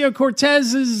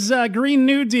Ocasio-Cortez's Green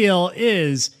New Deal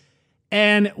is.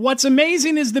 And what's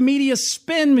amazing is the media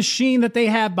spin machine that they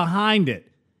have behind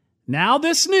it. Now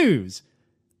this news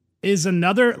is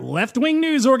another left-wing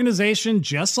news organization,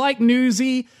 just like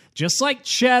Newsy, just like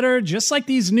Cheddar, just like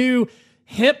these new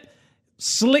hip,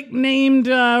 slick-named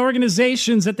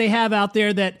organizations that they have out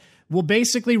there that will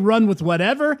basically run with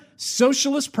whatever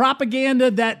socialist propaganda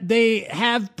that they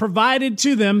have provided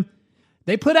to them.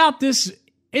 They put out this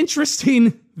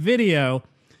interesting video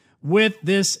with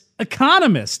this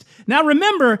economist. Now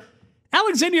remember,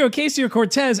 Alexandria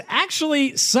Ocasio-Cortez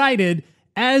actually cited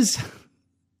as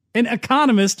an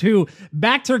economist who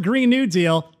backed her Green New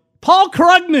Deal, Paul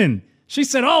Krugman. She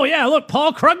said, oh yeah, look,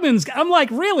 Paul Krugman's... I'm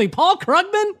like, really, Paul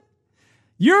Krugman?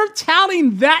 You're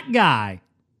touting that guy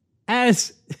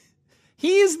as...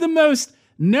 He is the most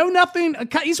know-nothing...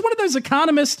 He's one of those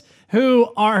economists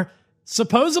who are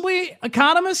supposedly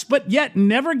economists, but yet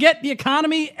never get the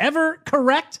economy ever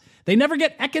correct. They never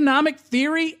get economic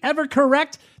theory ever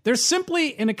correct. They're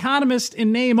simply an economist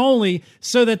in name only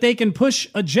so that they can push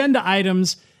agenda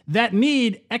items that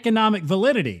need economic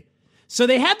validity. So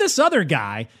they had this other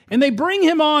guy, and they bring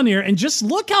him on here, and just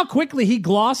look how quickly he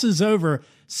glosses over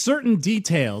certain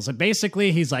details. And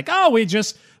basically, he's like, oh, we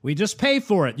just pay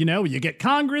for it. You know, you get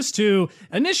Congress to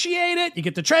initiate it, you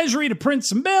get the Treasury to print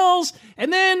some bills,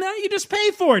 and then you just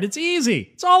pay for it. It's easy.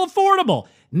 It's all affordable.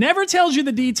 Never tells you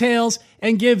the details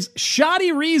and gives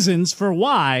shoddy reasons for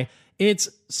why it's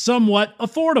somewhat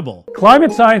affordable.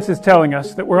 Climate science is telling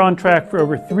us that we're on track for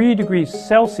over 3 degrees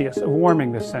Celsius of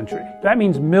warming this century. That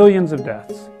means millions of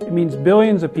deaths. It means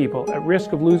billions of people at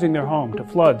risk of losing their home to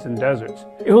floods and deserts.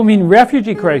 It will mean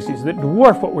refugee crises that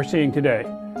dwarf what we're seeing today,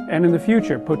 and in the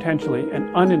future, potentially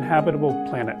an uninhabitable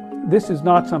planet. This is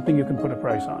not something you can put a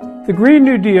price on. The Green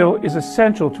New Deal is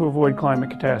essential to avoid climate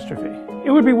catastrophe.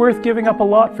 It would be worth giving up a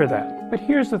lot for that. But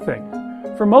here's the thing.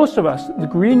 For most of us, the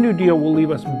Green New Deal will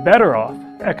leave us better off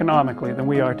economically than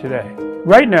we are today.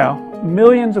 Right now,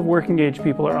 millions of working-age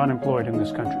people are unemployed in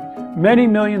this country. Many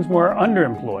millions more are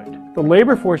underemployed. The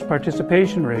labor force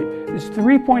participation rate is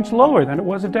 3 points lower than it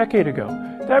was a decade ago.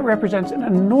 That represents an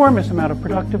enormous amount of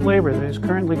productive labor that is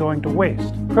currently going to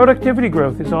waste. Productivity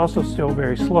growth is also still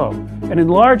very slow, and in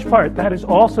large part that is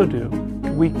also due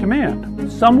to weak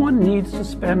demand. Someone needs to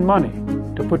spend money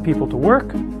to put people to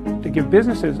work, to give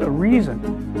businesses a reason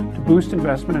to boost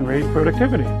investment and raise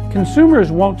productivity.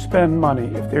 Consumers won't spend money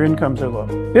if their incomes are low.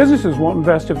 Businesses won't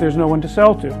invest if there's no one to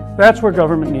sell to. That's where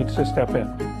government needs to step in.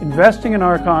 Investing in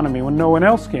our economy when no one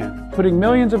else can, putting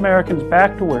millions of Americans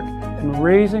back to work, and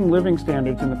raising living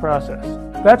standards in the process.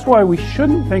 That's why we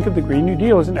shouldn't think of the Green New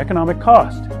Deal as an economic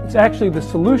cost. It's actually the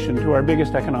solution to our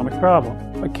biggest economic problem.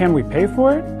 But can we pay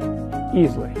for it?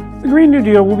 Easily. The Green New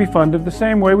Deal will be funded the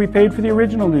same way we paid for the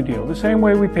original New Deal, the same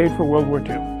way we paid for World War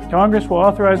II. Congress will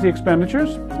authorize the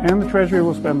expenditures, and the Treasury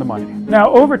will spend the money. Now,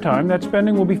 over time, that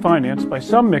spending will be financed by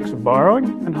some mix of borrowing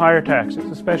and higher taxes,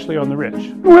 especially on the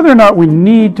rich. Whether or not we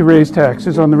need to raise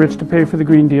taxes on the rich to pay for the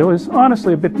Green Deal is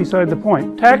honestly a bit beside the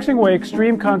point. Taxing away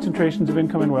extreme concentrations of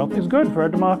income and wealth is good for our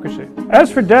democracy.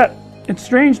 As for debt, it's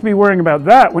strange to be worrying about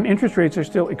that when interest rates are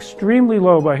still extremely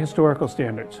low by historical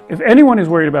standards. If anyone is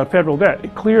worried about federal debt,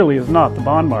 it clearly is not the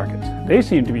bond markets. They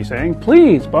seem to be saying,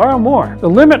 please borrow more. The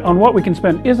limit on what we can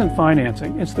spend isn't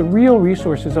financing, it's the real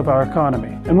resources of our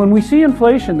economy. And when we see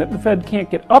inflation that the Fed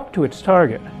can't get up to its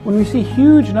target, when we see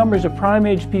huge numbers of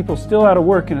prime-age people still out of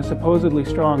work in a supposedly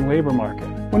strong labor market,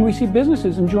 when we see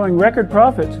businesses enjoying record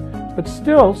profits but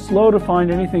still slow to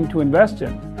find anything to invest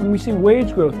in, when we see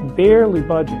wage growth barely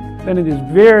budging, then it is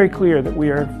very clear that we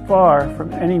are far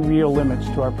from any real limits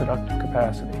to our productive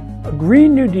capacity. A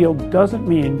Green New Deal doesn't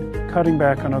mean cutting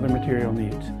back on other material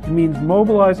needs. It means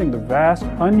mobilizing the vast,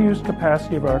 unused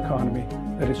capacity of our economy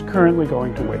that is currently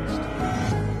going to waste.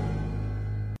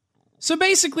 So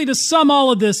basically, to sum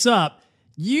all of this up,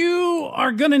 you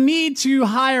are going to need to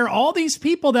hire all these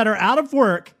people that are out of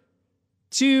work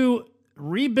to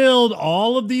rebuild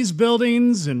all of these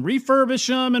buildings and refurbish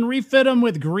them and refit them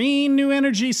with green new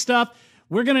energy stuff.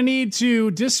 We're going to need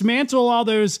to dismantle all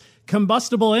those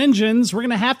combustible engines. We're going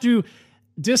to have to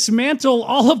dismantle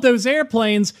all of those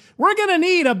airplanes. We're going to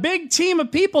need a big team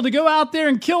of people to go out there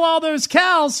and kill all those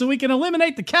cows so we can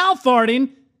eliminate the cow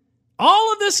farting.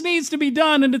 All of this needs to be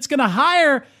done, and it's going to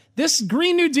hire, this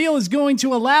Green New Deal is going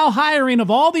to allow hiring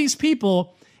of all these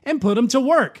people and put them to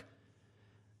work.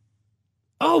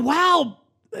 Oh, wow,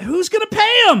 who's going to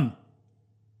pay them?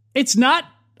 It's not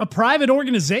a private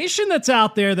organization that's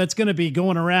out there that's going to be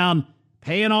going around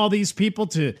paying all these people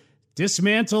to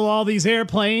dismantle all these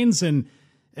airplanes and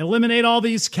eliminate all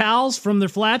these cows from their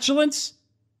flatulence.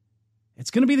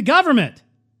 It's going to be the government.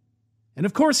 And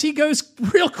of course, he goes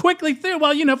real quickly through,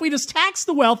 well, if we just tax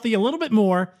the wealthy a little bit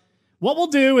more, what we'll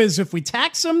do is if we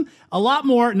tax them a lot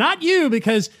more, not you,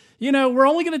 because we're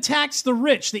only going to tax the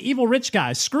rich, the evil rich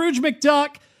guys. Scrooge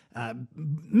McDuck,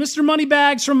 Mr.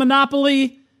 Moneybags from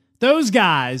Monopoly, those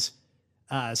guys.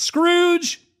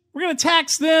 Scrooge, we're going to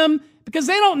tax them because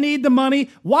they don't need the money.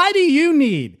 Why do you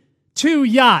need 2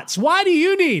 yachts? Why do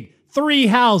you need 3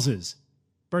 houses?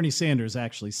 Bernie Sanders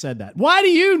actually said that. Why do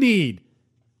you need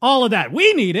all of that?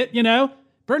 We need it,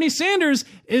 Bernie Sanders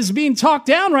is being talked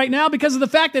down right now because of the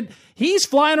fact that he's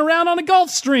flying around on a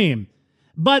Gulfstream.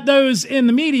 But those in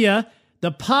the media,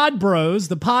 the Pod Bros,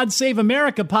 the Pod Save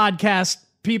America podcast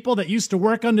people that used to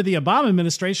work under the Obama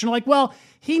administration are like, well,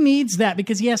 he needs that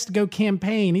because he has to go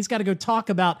campaign. He's got to go talk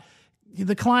about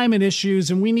the climate issues.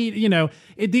 And we need,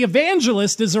 the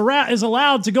evangelist is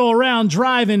allowed to go around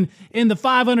driving in the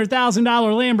 $500,000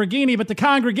 Lamborghini, but the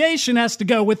congregation has to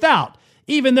go without,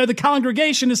 even though the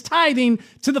congregation is tithing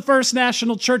to the First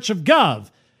National Church of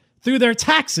Gov through their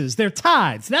taxes, their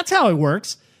tithes. That's how it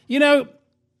works.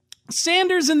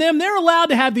 Sanders and them, they're allowed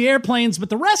to have the airplanes, but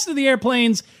the rest of the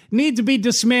airplanes need to be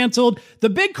dismantled. The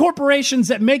big corporations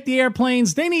that make the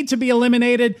airplanes, they need to be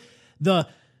eliminated. The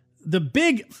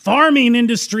big farming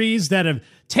industries that have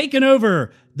taken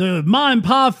over the Ma and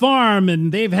Pa farm,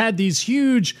 and they've had these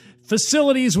huge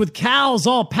facilities with cows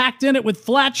all packed in it with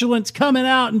flatulence coming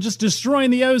out and just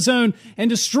destroying the ozone and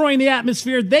destroying the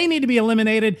atmosphere. They need to be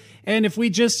eliminated. And if we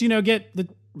just, get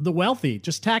the wealthy,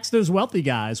 just tax those wealthy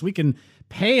guys, we can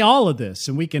pay all of this,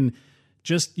 and we can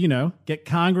just, get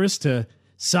Congress to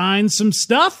sign some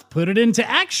stuff, put it into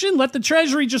action, let the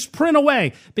Treasury just print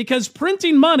away, because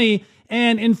printing money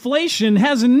and inflation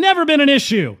has never been an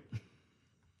issue.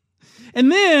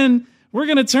 And then we're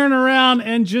going to turn around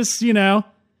and just,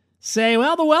 say,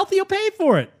 well, the wealthy will pay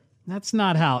for it. That's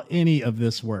not how any of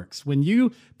this works. When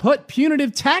you put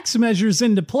punitive tax measures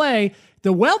into play,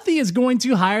 the wealthy is going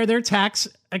to hire their tax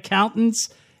accountants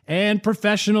and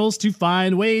professionals to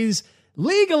find ways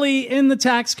legally in the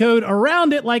tax code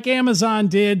around it, like Amazon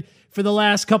did for the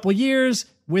last couple years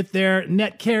with their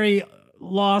net carry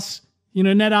loss,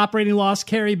 net operating loss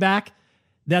carry back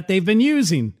that they've been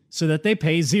using so that they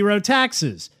pay zero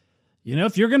taxes.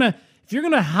 If you're going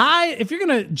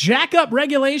to jack up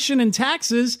regulation and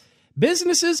taxes,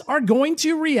 businesses are going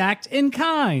to react in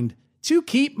kind to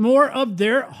keep more of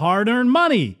their hard-earned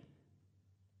money.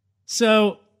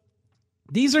 So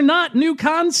these are not new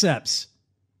concepts.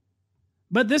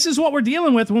 But this is what we're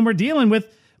dealing with when we're dealing with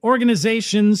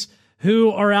organizations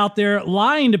who are out there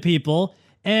lying to people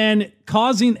and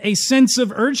causing a sense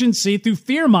of urgency through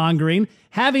fear-mongering,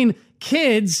 having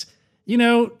kids,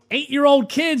 8-year-old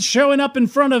kids showing up in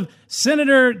front of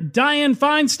Senator Dianne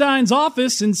Feinstein's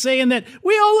office and saying that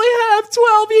we only have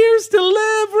 12 years to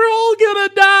live, we're all gonna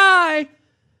die.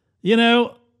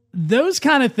 Those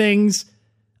kind of things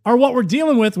are what we're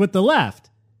dealing with the left.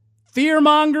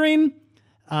 Fear-mongering,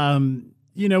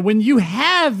 when you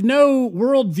have no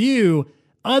worldview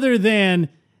other than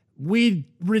we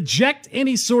reject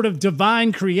any sort of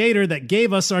divine creator that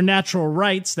gave us our natural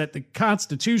rights that the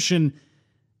Constitution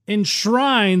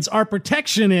enshrines our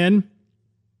protection in,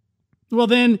 well,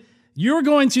 then you're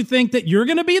going to think that you're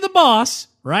going to be the boss,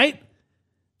 right?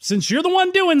 Since you're the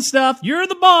one doing stuff, you're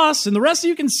the boss, and the rest of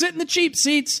you can sit in the cheap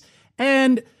seats,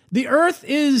 and the earth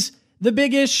is the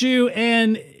big issue,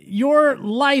 and your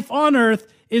life on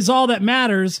earth is all that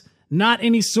matters, not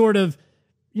any sort of,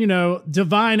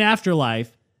 divine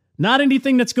afterlife, not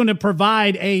anything that's going to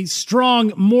provide a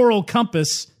strong moral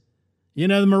compass.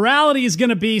 The morality is going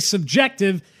to be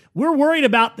subjective. We're worried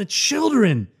about the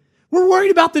children. We're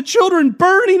worried about the children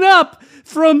burning up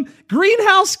from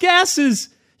greenhouse gases.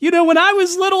 When I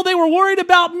was little, they were worried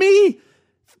about me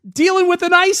dealing with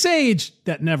an ice age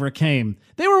that never came.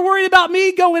 They were worried about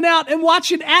me going out and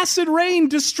watching acid rain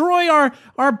destroy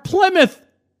our Plymouth.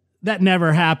 That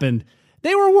never happened.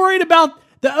 They were worried about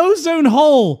the ozone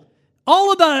hole.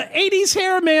 All of the 80s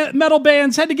hair metal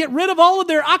bands had to get rid of all of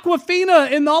their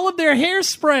Aquafina and all of their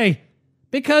hairspray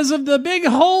because of the big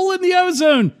hole in the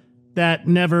ozone. That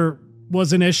never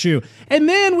was an issue. And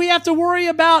then we have to worry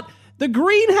about the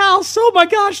greenhouse. Oh my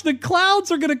gosh, the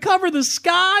clouds are going to cover the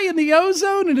sky and the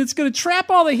ozone, and it's going to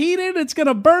trap all the heat in. It's going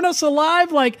to burn us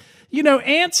alive like,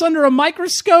 ants under a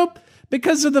microscope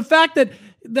because of the fact that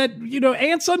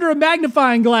ants under a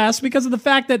magnifying glass because of the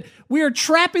fact that we are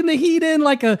trapping the heat in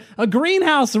like a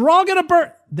greenhouse. We're all going to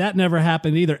burn. That never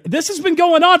happened either. This has been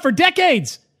going on for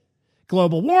decades.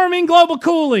 Global warming, global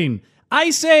cooling,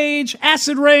 ice age,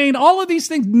 acid rain, all of these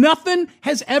things. Nothing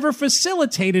has ever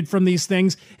facilitated from these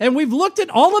things. And we've looked at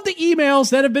all of the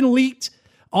emails that have been leaked,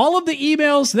 all of the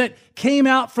emails that came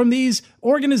out from these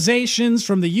organizations,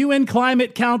 from the UN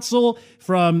Climate Council,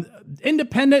 from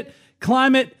independent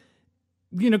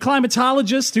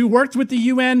climatologists who worked with the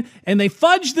UN, and they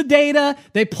fudged the data,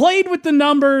 they played with the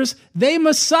numbers, they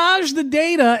massaged the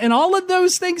data, and all of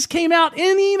those things came out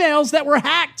in emails that were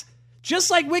hacked.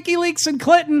 Just like WikiLeaks and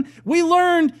Clinton, we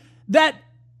learned that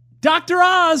Dr.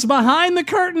 Oz behind the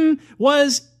curtain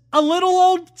was a little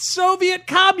old Soviet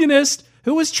communist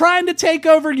who was trying to take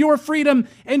over your freedom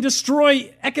and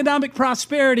destroy economic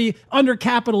prosperity under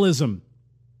capitalism.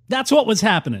 That's what was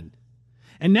happening.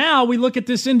 And now we look at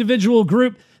this individual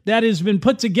group that has been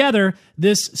put together,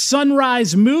 this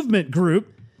Sunrise Movement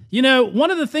group.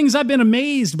 One of the things I've been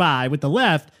amazed by with the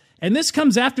left, and this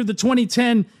comes after the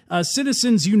 2010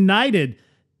 Citizens United,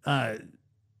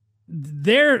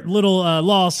 their little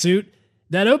lawsuit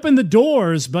that opened the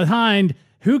doors behind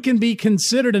who can be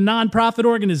considered a nonprofit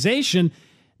organization.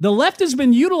 The left has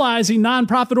been utilizing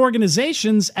nonprofit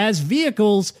organizations as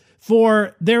vehicles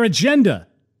for their agenda.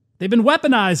 They've been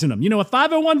weaponizing them. A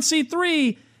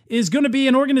 501c3 is going to be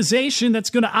an organization that's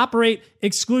going to operate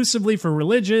exclusively for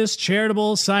religious,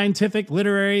 charitable, scientific,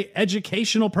 literary,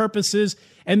 educational purposes.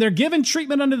 And they're given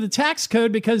treatment under the tax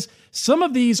code because some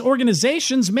of these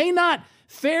organizations may not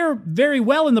fare very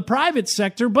well in the private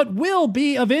sector, but will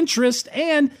be of interest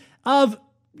and of,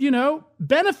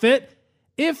 benefit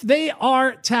if they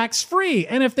are tax-free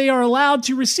and if they are allowed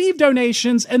to receive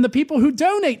donations and the people who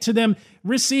donate to them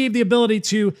receive the ability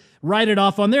to write it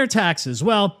off on their taxes.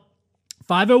 Well,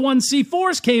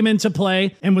 501c4s came into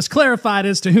play and was clarified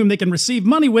as to whom they can receive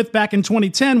money with back in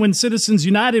 2010 when Citizens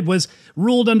United was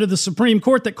ruled under the Supreme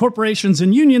Court that corporations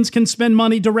and unions can spend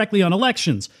money directly on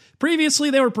elections. Previously,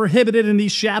 they were prohibited and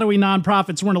these shadowy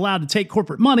nonprofits weren't allowed to take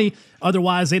corporate money.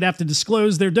 Otherwise, they'd have to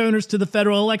disclose their donors to the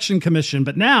Federal Election Commission.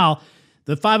 But now,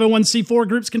 The 501c4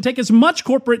 groups can take as much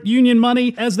corporate union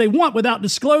money as they want without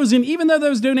disclosing, even though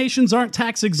those donations aren't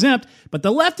tax exempt. But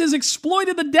the left has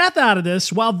exploited the death out of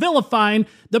this while vilifying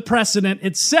the precedent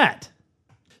it set.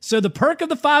 So the perk of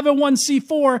the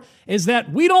 501c4 is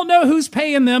that we don't know who's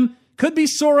paying them. Could be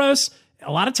Soros.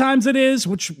 A lot of times it is,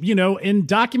 which, in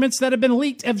documents that have been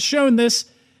leaked have shown this.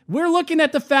 We're looking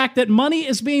at the fact that money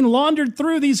is being laundered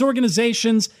through these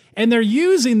organizations, and they're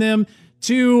using them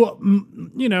to,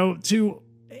 to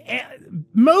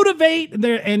motivate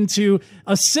and to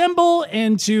assemble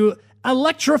and to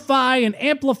electrify and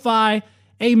amplify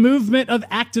a movement of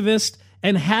activists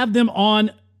and have them on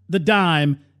the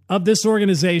dime of this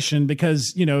organization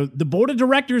because, the board of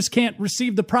directors can't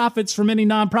receive the profits from any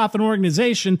nonprofit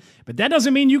organization, but that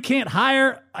doesn't mean you can't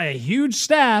hire a huge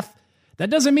staff. That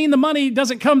doesn't mean the money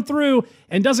doesn't come through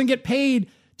and doesn't get paid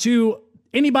to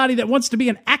anybody that wants to be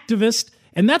an activist.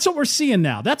 And that's what we're seeing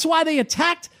now. That's why they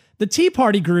attacked the Tea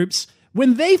Party groups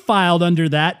when they filed under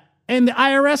that, and the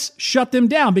IRS shut them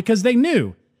down because they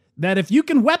knew that if you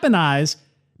can weaponize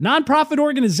nonprofit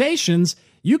organizations,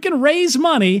 you can raise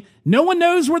money. No one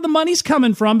knows where the money's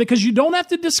coming from because you don't have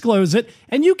to disclose it,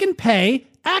 and you can pay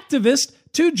activists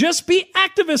to just be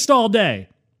activists all day.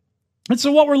 And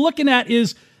so what we're looking at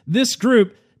is this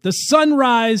group, the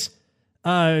Sunrise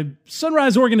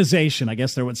organization, I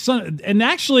guess there was. And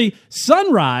actually,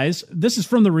 Sunrise, this is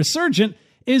from the Resurgent,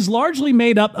 is largely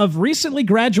made up of recently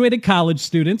graduated college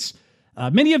students,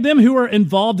 many of them who are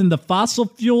involved in the fossil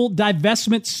fuel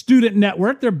divestment student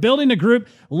network. They're building a group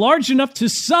large enough to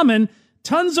summon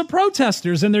tons of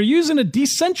protesters, and they're using a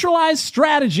decentralized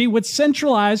strategy with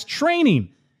centralized training.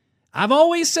 I've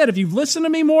always said, if you've listened to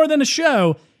me more than a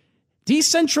show,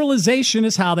 decentralization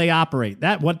is how they operate.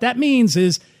 What that means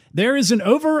is there is an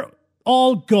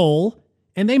overall goal,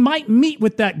 and they might meet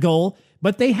with that goal,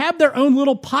 but they have their own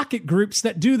little pocket groups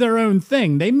that do their own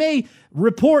thing. They may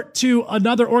report to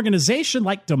another organization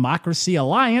like Democracy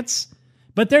Alliance,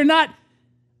 but they're not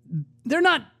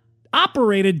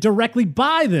operated directly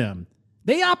by them.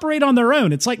 They operate on their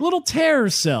own. It's like little terror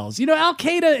cells.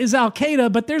 Al-Qaeda is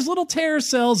Al-Qaeda, but there's little terror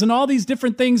cells and all these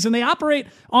different things, and they operate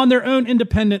on their own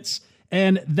independence,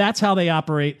 and that's how they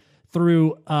operate,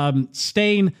 through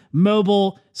staying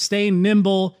mobile, staying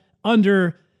nimble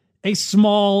under a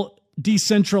small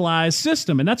decentralized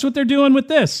system. And that's what they're doing with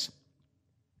this.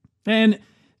 And,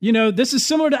 this is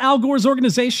similar to Al Gore's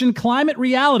organization, Climate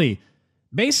Reality.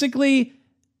 Basically,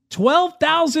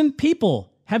 12,000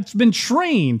 people have been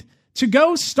trained to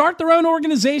go start their own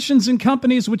organizations and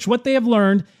companies, which what they have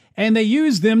learned, and they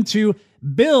use them to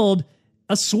build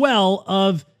a swell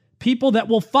of people that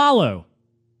will follow.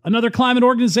 Another climate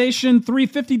organization,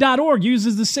 350.org,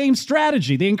 uses the same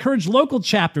strategy. They encourage local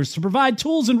chapters to provide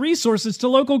tools and resources to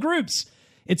local groups.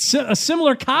 It's a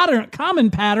similar common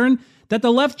pattern that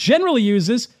the left generally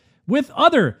uses with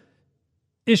other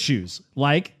issues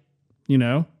like,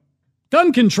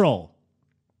 gun control.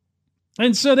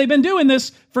 And so they've been doing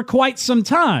this for quite some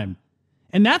time.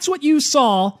 And that's what you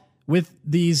saw with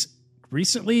these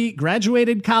recently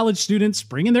graduated college students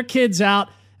bringing their kids out,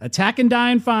 attacking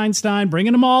Dianne Feinstein,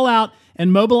 bringing them all out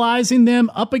and mobilizing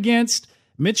them up against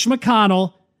Mitch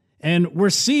McConnell. And we're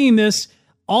seeing this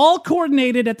all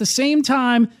coordinated at the same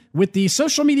time with the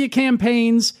social media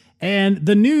campaigns and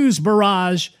the news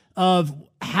barrage of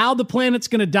how the planet's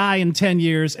going to die in 10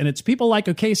 years. And it's people like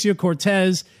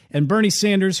Ocasio-Cortez and Bernie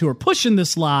Sanders who are pushing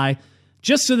this lie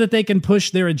just so that they can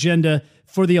push their agenda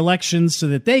for the elections so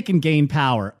that they can gain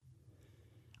power.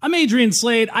 I'm Adrian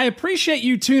Slade. I appreciate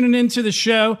you tuning into the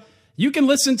show. You can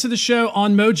listen to the show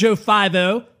on Mojo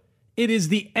 50. It is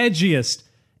the edgiest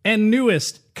and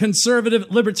newest conservative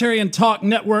libertarian talk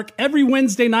network every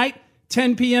Wednesday night,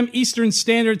 10 p.m. Eastern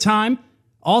Standard Time.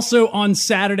 Also on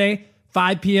Saturday,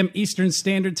 5 p.m. Eastern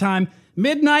Standard Time,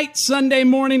 midnight Sunday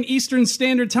morning Eastern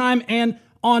Standard Time, and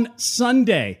on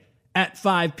Sunday at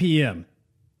 5 p.m.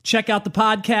 Check out the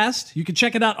podcast. You can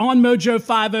check it out on Mojo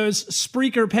 50's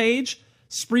Spreaker page,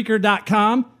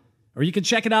 Spreaker.com, or you can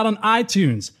check it out on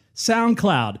iTunes,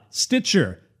 SoundCloud,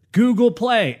 Stitcher, Google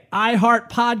Play,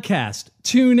 iHeart Podcast,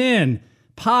 TuneIn,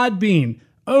 Podbean,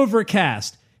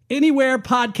 Overcast. Anywhere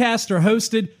podcasts are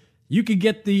hosted, you can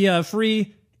get the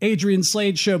free Adrian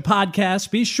Slade Show podcast.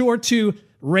 Be sure to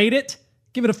rate it.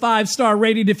 Give it a 5-star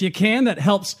rating if you can. That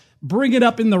helps bring it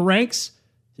up in the ranks.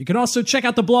 You can also check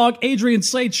out the blog,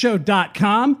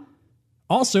 adriansladeshow.com.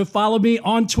 Also, follow me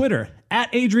on Twitter, at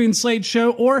Adrian Slade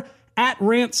Show or at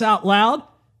Rants Out Loud.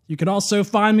 You can also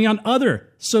find me on other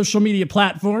social media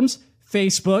platforms,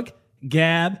 Facebook,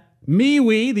 Gab,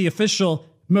 MeWe, the official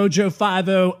Mojo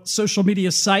 50 social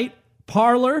media site,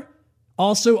 Parler,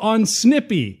 also on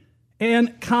Snippy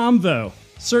and Convo.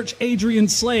 Search Adrian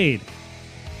Slade.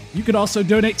 You could also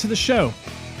donate to the show.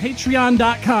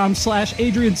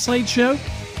 Patreon.com/Adrian Slade Show,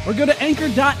 or go to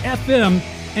Anchor.fm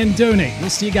and donate. We'll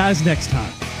see you guys next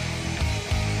time.